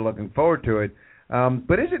 Dave, you're looking forward to it.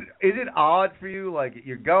 But is it odd for you? Like,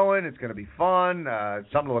 you're going, it's going to be fun,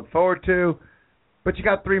 something to look forward to, but you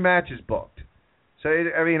got 3 matches booked. So,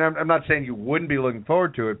 I'm not saying you wouldn't be looking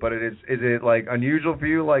forward to it, but is it like unusual for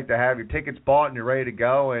you, like, to have your tickets bought and you're ready to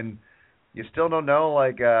go, and you still don't know,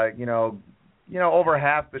 like, over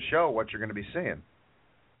half the show what you're going to be seeing?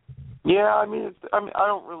 Yeah, I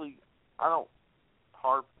don't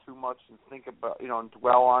harp too much and think about, and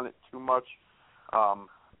dwell on it too much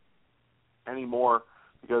anymore,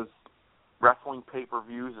 because wrestling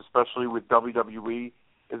pay-per-views, especially with WWE,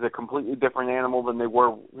 is a completely different animal than they were,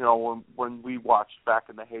 when we watched back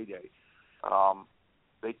in the heyday.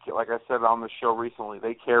 They, like I said on the show recently,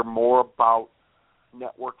 they care more about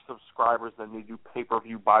network subscribers than they do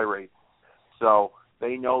pay-per-view buy rates. So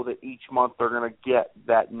they know that each month they're going to get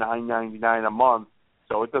that $9.99 a month.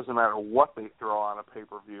 So it doesn't matter what they throw on a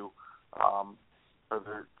pay-per-view or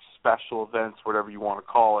their special events, whatever you want to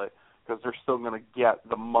call it, because they're still going to get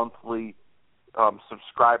the monthly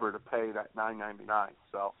subscriber to pay that $9.99.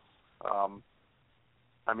 So,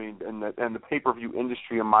 and the pay-per-view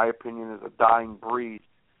industry, in my opinion, is a dying breed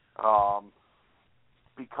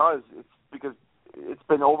because it's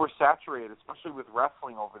been oversaturated, especially with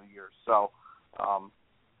wrestling over the years. So,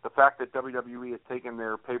 the fact that WWE has taken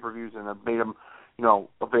their pay-per-views and have made them,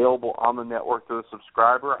 available on the network to the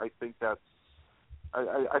subscriber, I think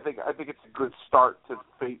I think it's a good start to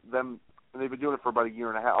them. And they've been doing it for about a year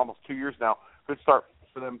and a half, almost 2 years now. Good start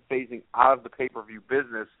for them phasing out of the pay-per-view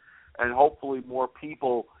business, and hopefully more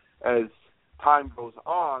people, as time goes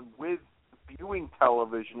on, with viewing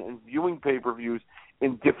television and viewing pay-per-views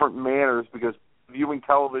in different manners, because viewing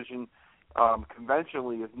television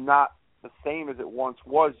conventionally is not the same as it once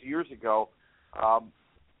was years ago,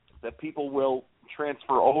 that people will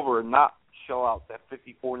transfer over and not shell out that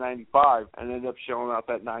 $54.95 and end up shelling out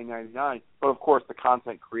that $9.99. But of course, the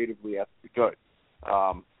content creatively has to be good.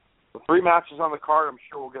 The 3 matches on the card, I'm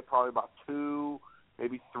sure we'll get probably about 2,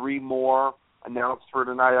 maybe 3 more announced for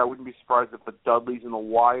tonight. I wouldn't be surprised if the Dudleys and the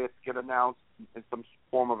Wyatts get announced in some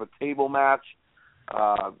form of a table match.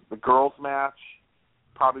 The girls match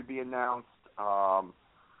probably be announced.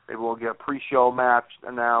 Maybe we'll get a pre-show match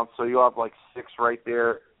announced. So you'll have like 6 right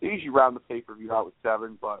there. They usually round the pay-per-view out with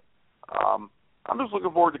 7, but I'm just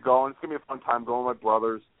looking forward to going. It's going to be a fun time going with my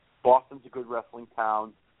brothers. Boston's a good wrestling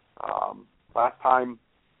town. Last time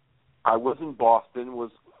I was in Boston was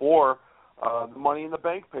for the Money in the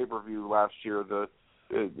Bank pay-per-view last year,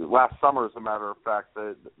 last summer, as a matter of fact,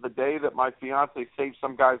 the day that my fiance saved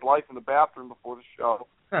some guy's life in the bathroom before the show.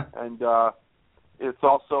 And it's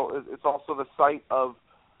also the site of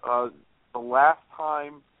the last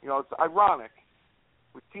time, it's ironic.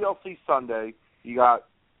 With TLC Sunday, you got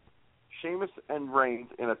Sheamus and Reigns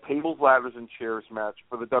in a tables, ladders, and chairs match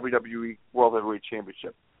for the WWE World Heavyweight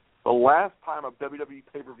Championship. The last time a WWE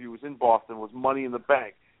pay-per-view was in Boston was Money in the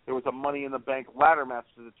Bank. There was a Money in the Bank ladder match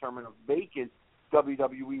to determine a vacant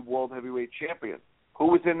WWE World Heavyweight Champion. Who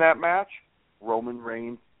was in that match? Roman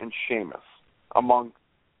Reigns and Sheamus, among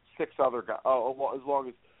 6 other guys,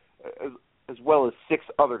 as well as 6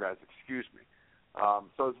 other guys. Excuse me.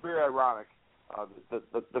 So it's very ironic.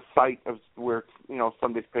 The site of where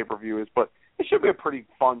Sunday's pay-per-view is, but it should be a pretty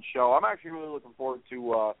fun show. I'm actually really looking forward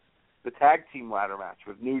to the tag team ladder match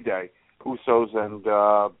with New Day, Usos, and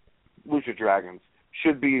Lucha Dragons.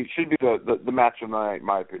 Should be the match of the night, in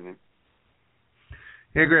my opinion.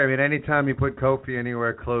 I agree. Anytime you put Kofi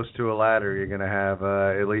anywhere close to a ladder, you're going to have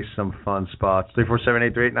at least some fun spots.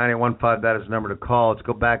 347-838-9815, that is the number to call. Let's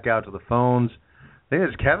go back out to the phones. I think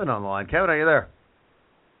there's Kevin on the line. Kevin, are you there?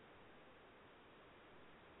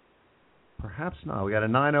 Perhaps not. We got a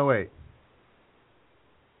 908.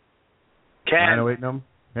 Ken. 908 number.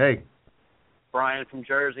 Hey. Brian from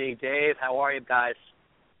Jersey. Dave, how are you guys?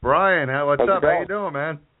 Brian, what's up? How you doing,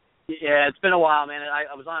 man? Yeah, it's been a while, man.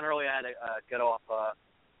 I was on earlier. I had to get off.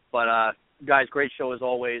 But guys, great show as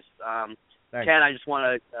always. Ken, I just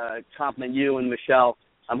want to compliment you and Michelle.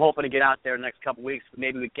 I'm hoping to get out there the next couple of weeks.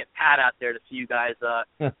 Maybe we get Pat out there to see you guys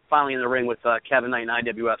finally in the ring with Kevin Knight and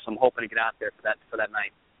IWF. So I'm hoping to get out there for that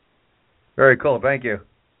night. Very cool. Thank you.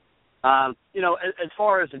 As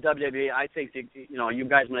far as the WWE, I think that, you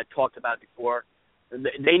guys might have talked about it before.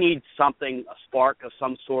 They need something, a spark of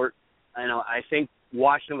some sort. I think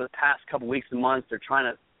watching over the past couple weeks and months, they're trying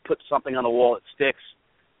to put something on the wall that sticks.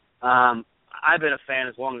 I've been a fan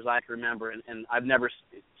as long as I can remember, and I've never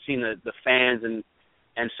seen the fans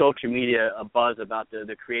and social media a buzz about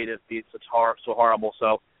the creative beats. It's so horrible.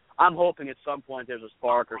 So I'm hoping at some point there's a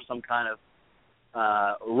spark or some kind of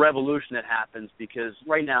revolution that happens, because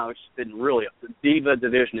right now it's been really, the Diva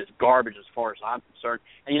division is garbage as far as I'm concerned.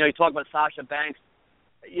 And, you talk about Sasha Banks,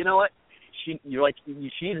 you know what? She needs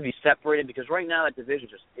to be separated, because right now that division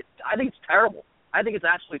I think it's terrible. I think it's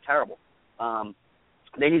absolutely terrible.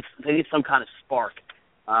 They need some kind of spark.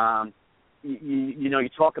 You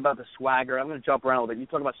talk about the Swagger. I'm going to jump around a little bit. You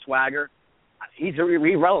talk about Swagger. He's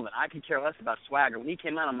irrelevant. I could care less about Swagger. When he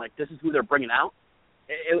came out, I'm like, this is who they're bringing out?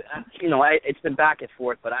 It's been back and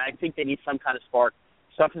forth, but I think they need some kind of spark,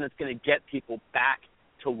 something that's going to get people back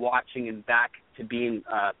to watching and back to being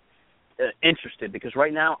interested, because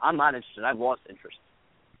right now I'm not interested. I've lost interest.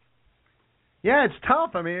 Yeah, it's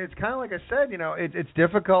tough. I mean, it's kind of like I said, it's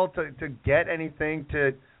difficult to get anything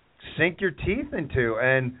to sink your teeth into.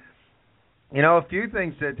 And, a few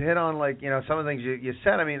things to hit on, like, some of the things you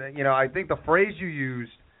said. I mean, I think the phrase you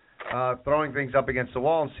used, throwing things up against the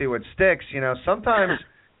wall and see what sticks, sometimes,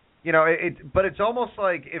 but it's almost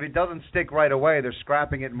like if it doesn't stick right away, they're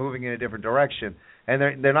scrapping it and moving in a different direction.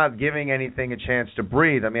 And they're not giving anything a chance to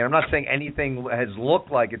breathe. I mean, I'm not saying anything has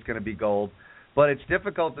looked like it's going to be gold, but it's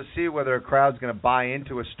difficult to see whether a crowd's going to buy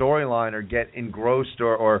into a storyline or get engrossed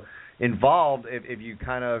or involved if you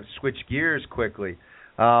kind of switch gears quickly.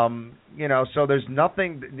 So there's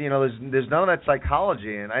nothing, there's none of that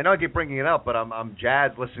psychology. And I know I keep bringing it up, but I'm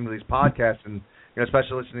jazzed listening to these podcasts and,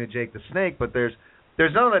 especially listening to Jake the Snake. But there's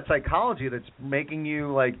none of that psychology that's making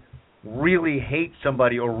you, like, really hate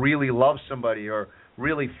somebody or really love somebody or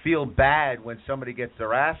really feel bad when somebody gets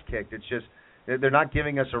their ass kicked. It's just they're not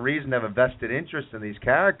giving us a reason to have a vested interest in these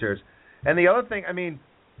characters. And the other thing, I mean,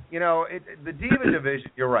 the Diva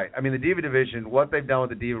division, you're right. I mean, the Diva division, what they've done with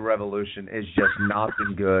the Diva Revolution is just not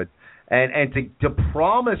been good. And to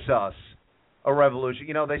promise us a revolution,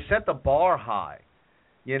 they set the bar high.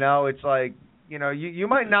 It's like, you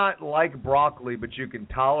might not like broccoli, but you can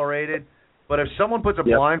tolerate it. But if someone puts a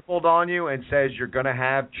blindfold on you and says you're going to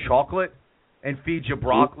have chocolate and feeds you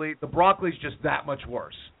broccoli, the broccoli's just that much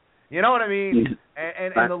worse. You know what I mean?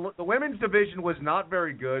 And the women's division was not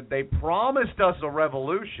very good. They promised us a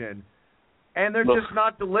revolution, and they're just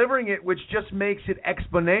not delivering it, which just makes it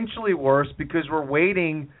exponentially worse because we're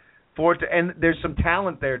waiting for it to – and there's some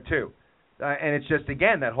talent there too. And it's just,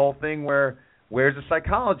 again, that whole thing where where's the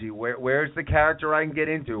psychology? Where's the character I can get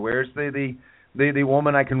into? Where's the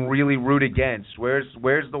woman I can really root against? Where's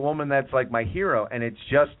the woman that's like my hero? And it's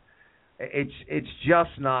just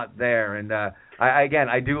not there. And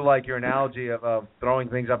I do like your analogy of throwing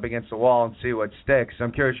things up against the wall and see what sticks.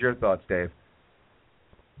 I'm curious your thoughts, Dave.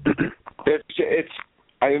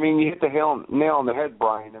 I mean, you hit the nail on the head,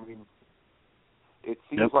 Brian. I mean, it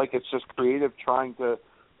seems like it's just creative trying to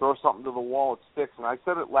throw something to the wall, it sticks. And I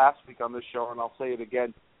said it last week on this show, and I'll say it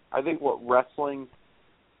again. I think what wrestling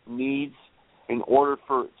needs in order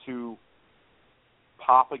for it to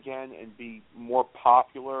pop again and be more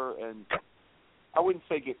popular, and I wouldn't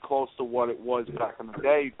say get close to what it was back in the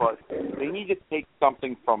day, but they need to take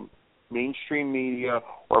something from mainstream media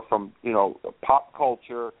or from, pop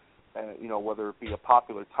culture, whether it be a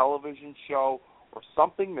popular television show or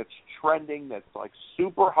something that's trending, that's like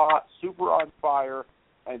super hot, super on fire,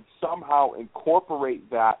 and somehow incorporate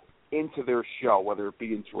that into their show, whether it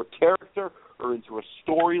be into a character or into a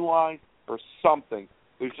storyline or something.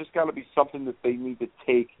 There's just got to be something that they need to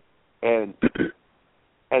take and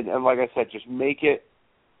like I said, just make it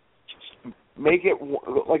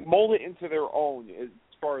like mold it into their own as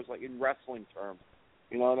far as like in wrestling terms.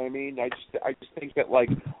 You know what I mean? I just think that like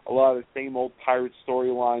a lot of the same old pirate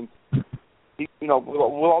storylines. With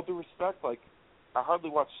all due respect, like I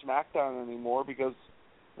hardly watch SmackDown anymore because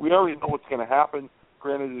we already know what's going to happen.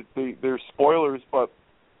 Granted, there's spoilers, but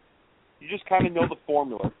you just kind of know the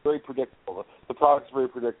formula. It's very predictable. The product's very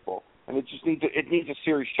predictable, and it needs a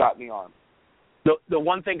serious shot in the arm. The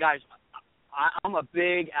one thing, guys, I'm a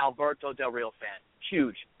big Alberto Del Rio fan,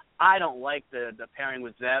 huge. I don't like the pairing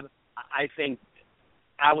with Zeb. I think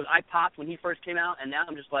I popped when he first came out, and now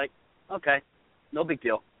I'm just like, okay, no big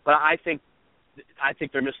deal. But I think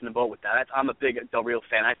they're missing the boat with that. I'm a big Del Rio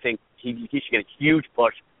fan. I think he should get a huge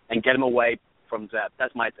push and get him away from Zeb.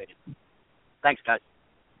 That's my opinion. Thanks, guys.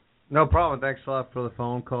 No problem. Thanks a lot for the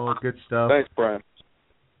phone call. Good stuff. Thanks, Brian.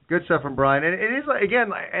 Good stuff from Brian. And it is,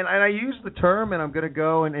 again, and I use the term, and I'm going to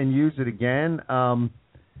go and use it again,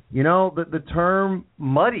 the term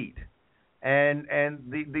muddied. And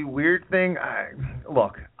the weird thing,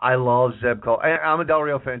 look, I love Zeb Coulter. I'm a Del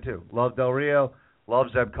Rio fan, too. Love Del Rio. Love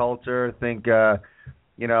Zeb Coulter. Think,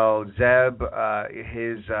 Zeb,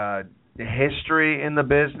 his history in the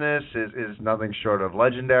business is nothing short of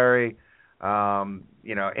legendary.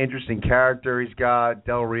 Interesting character he's got.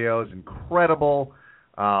 Del Rio is incredible.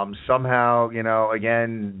 Somehow,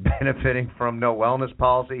 again, benefiting from no wellness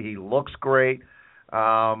policy. He looks great.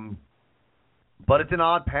 But it's an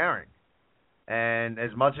odd pairing. And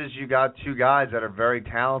as much as you got two guys that are very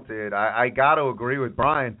talented, I got to agree with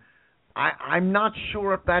Brian. I'm not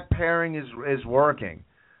sure if that pairing is working.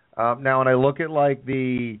 Now, when I look at like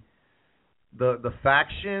the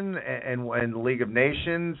faction and League of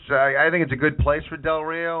Nations, I think it's a good place for Del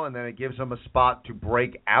Rio, and then it gives him a spot to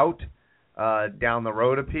break out down the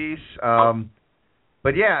road a piece.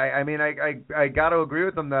 But yeah, I mean, I got to agree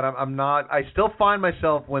with them that I'm not. I still find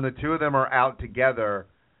myself when the two of them are out together,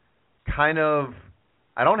 kind of.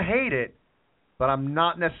 I don't hate it, but I'm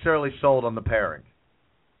not necessarily sold on the pairing.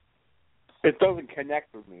 It doesn't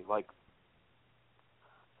connect with me. Like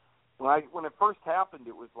when it first happened,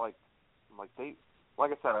 it was like they. Like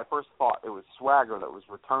I said, I first thought it was Swagger that was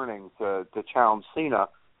returning to challenge Cena,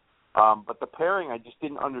 but the pairing I just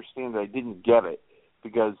didn't understand. I didn't get it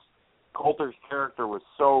because Coulter's character was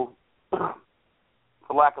so, for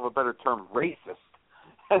lack of a better term, racist,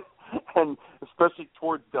 and especially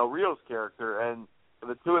towards Del Rio's character, and for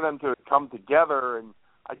the two of them to come together, and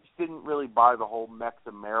I just didn't really buy the whole Mex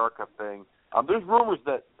America thing. There's rumors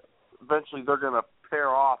that eventually they're going to pair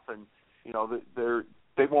off, and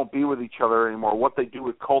they won't be with each other anymore. What they do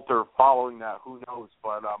with Coulter following that, who knows?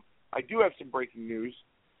 But I do have some breaking news.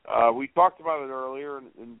 We talked about it earlier,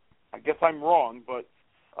 and I guess I'm wrong, but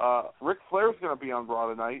Ric Flair's going to be on Raw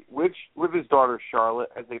tonight with his daughter Charlotte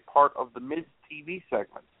as a part of the Miz TV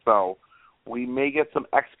segment. So we may get some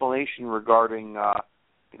explanation regarding,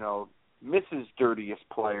 Mrs. Dirtiest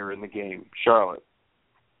Player in the game, Charlotte.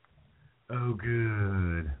 Oh,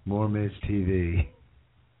 good. More Miz TV.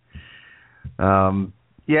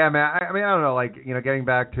 Yeah, man. I mean, I don't know. Like, getting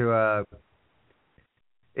back to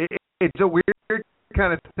it's a weird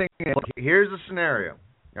kind of thing. Here's the scenario.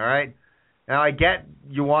 All right. Now, I get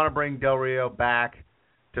you want to bring Del Rio back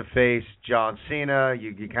to face John Cena.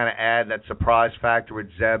 You kind of add that surprise factor with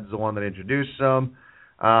Zeb's the one that introduced him.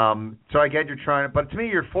 So I get you're trying to, but to me,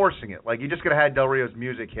 you're forcing it. Like, you just could have had Del Rio's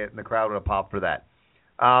music hit, and the crowd would have popped for that.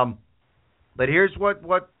 But here's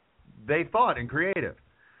what they thought in creative.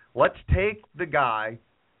 Let's take the guy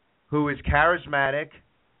who is charismatic,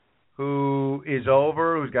 who is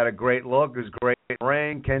over, who's got a great look, who's great in the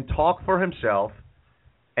ring, can talk for himself,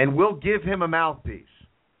 and we'll give him a mouthpiece.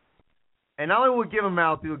 And not only will we give him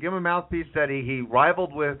a mouthpiece that he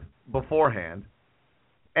rivaled with beforehand,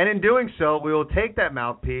 and in doing so, we will take that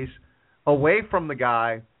mouthpiece away from the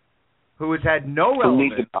guy who has had no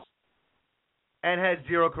relevance and has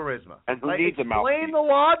zero charisma. And who needs a mouthpiece? Explain the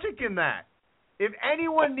logic in that. If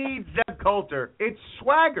anyone needs Zeb Coulter, it's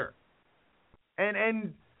Swagger.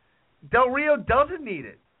 And Del Rio doesn't need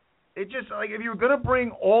it. It just, like, if you're going to bring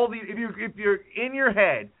all these, if you're in your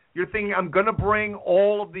head, you're thinking, I'm going to bring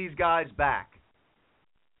all of these guys back.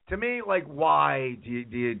 To me, like, why do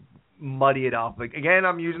you muddy it up? Like, again,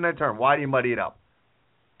 I'm using that term. Why do you muddy it up?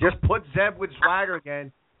 Just put Zeb with Swagger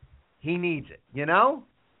again. He needs it, you know?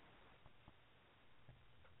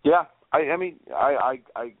 Yeah, I mean, I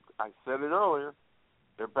said it earlier.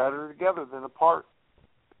 They're better together than apart.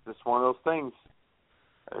 It's just one of those things.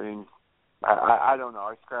 I mean, I don't know.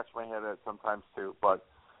 I scratch my head at it sometimes too. But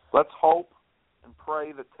let's hope and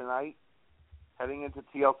pray that tonight, heading into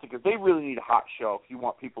TLC, because they really need a hot show if you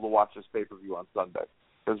want people to watch this pay-per-view on Sunday.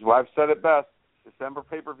 Because I've said it best, December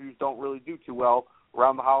pay-per-views don't really do too well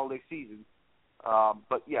around the holiday season.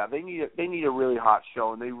 But yeah, they need a really hot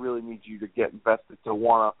show, and they really need you to get invested to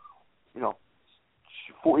want to,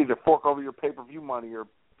 either fork over your pay-per-view money or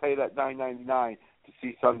pay that $9.99 to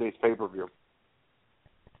see Sunday's pay-per-view.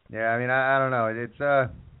 Yeah, I mean, I don't know.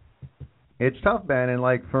 It's tough, Ben. And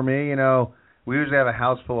like for me, we usually have a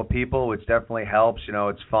house full of people, which definitely helps.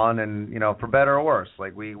 It's fun, and for better or worse,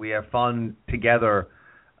 like we have fun together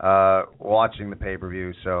watching the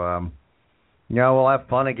pay-per-view. So we'll have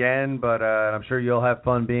fun again, but I'm sure you'll have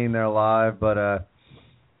fun being there live. But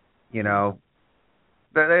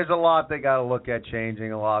there's a lot they got to look at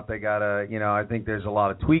changing. A lot they got to, I think there's a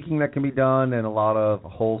lot of tweaking that can be done, and a lot of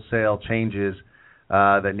wholesale changes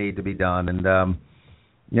that need to be done. And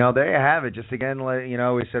there you have it. Just again,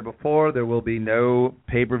 we said before, there will be no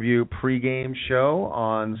pay-per-view pregame show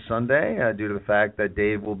on Sunday due to the fact that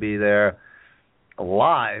Dave will be there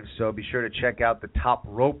live. So be sure to check out the Top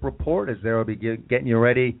Rope Report, as they will be getting you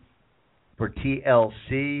ready for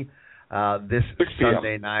TLC this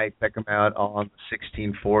Sunday night. Check them out on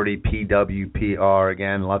 1640 PWPR.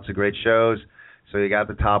 Again, lots of great shows. So you got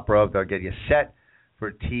the Top Rope. They'll get you set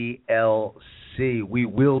for TLC. We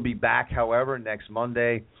will be back, however, next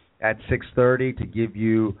Monday at 6:30 to give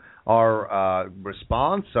you our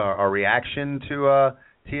response, our reaction to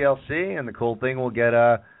TLC, and the cool thing, we'll get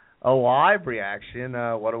a live reaction,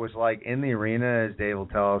 what it was like in the arena, as Dave will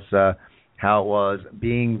tell us how it was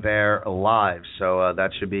being there live. So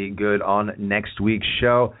that should be good on next week's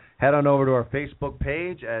show. Head on over to our Facebook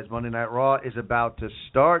page as Monday Night Raw is about to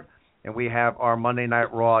start, and we have our Monday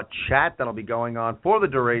Night Raw chat that'll be going on for the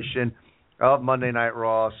duration of Monday Night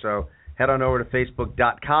Raw. So head on over to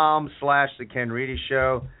Facebook.com/The Ken Reedy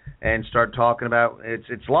Show and start talking about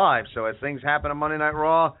it's live. So as things happen on Monday Night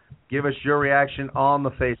Raw, give us your reaction on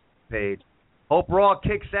the Facebook page. Hope Raw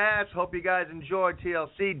kicks ass. Hope you guys enjoy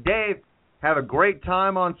TLC. Dave, have a great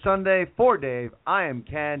time on Sunday. For Dave, I am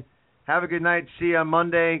Ken. Have a good night. See you on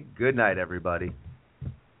Monday. Good night, everybody.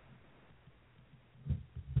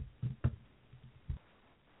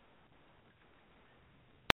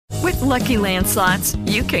 With Lucky Land Slots,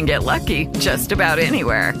 you can get lucky just about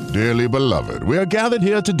anywhere. Dearly beloved, we are gathered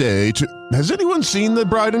here today to... Has anyone seen the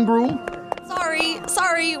bride and groom?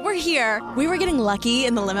 Sorry, we're here. We were getting lucky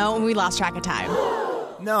in the limo and we lost track of time.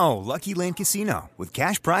 No, Lucky Land Casino, with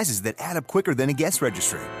cash prizes that add up quicker than a guest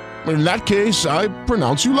registry. In that case, I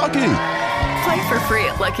pronounce you lucky. Play for free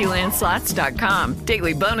at LuckyLandSlots.com.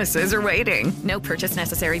 Daily bonuses are waiting. No purchase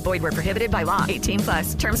necessary. Void where prohibited by law.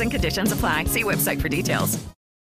 18+. Terms and conditions apply. See website for details.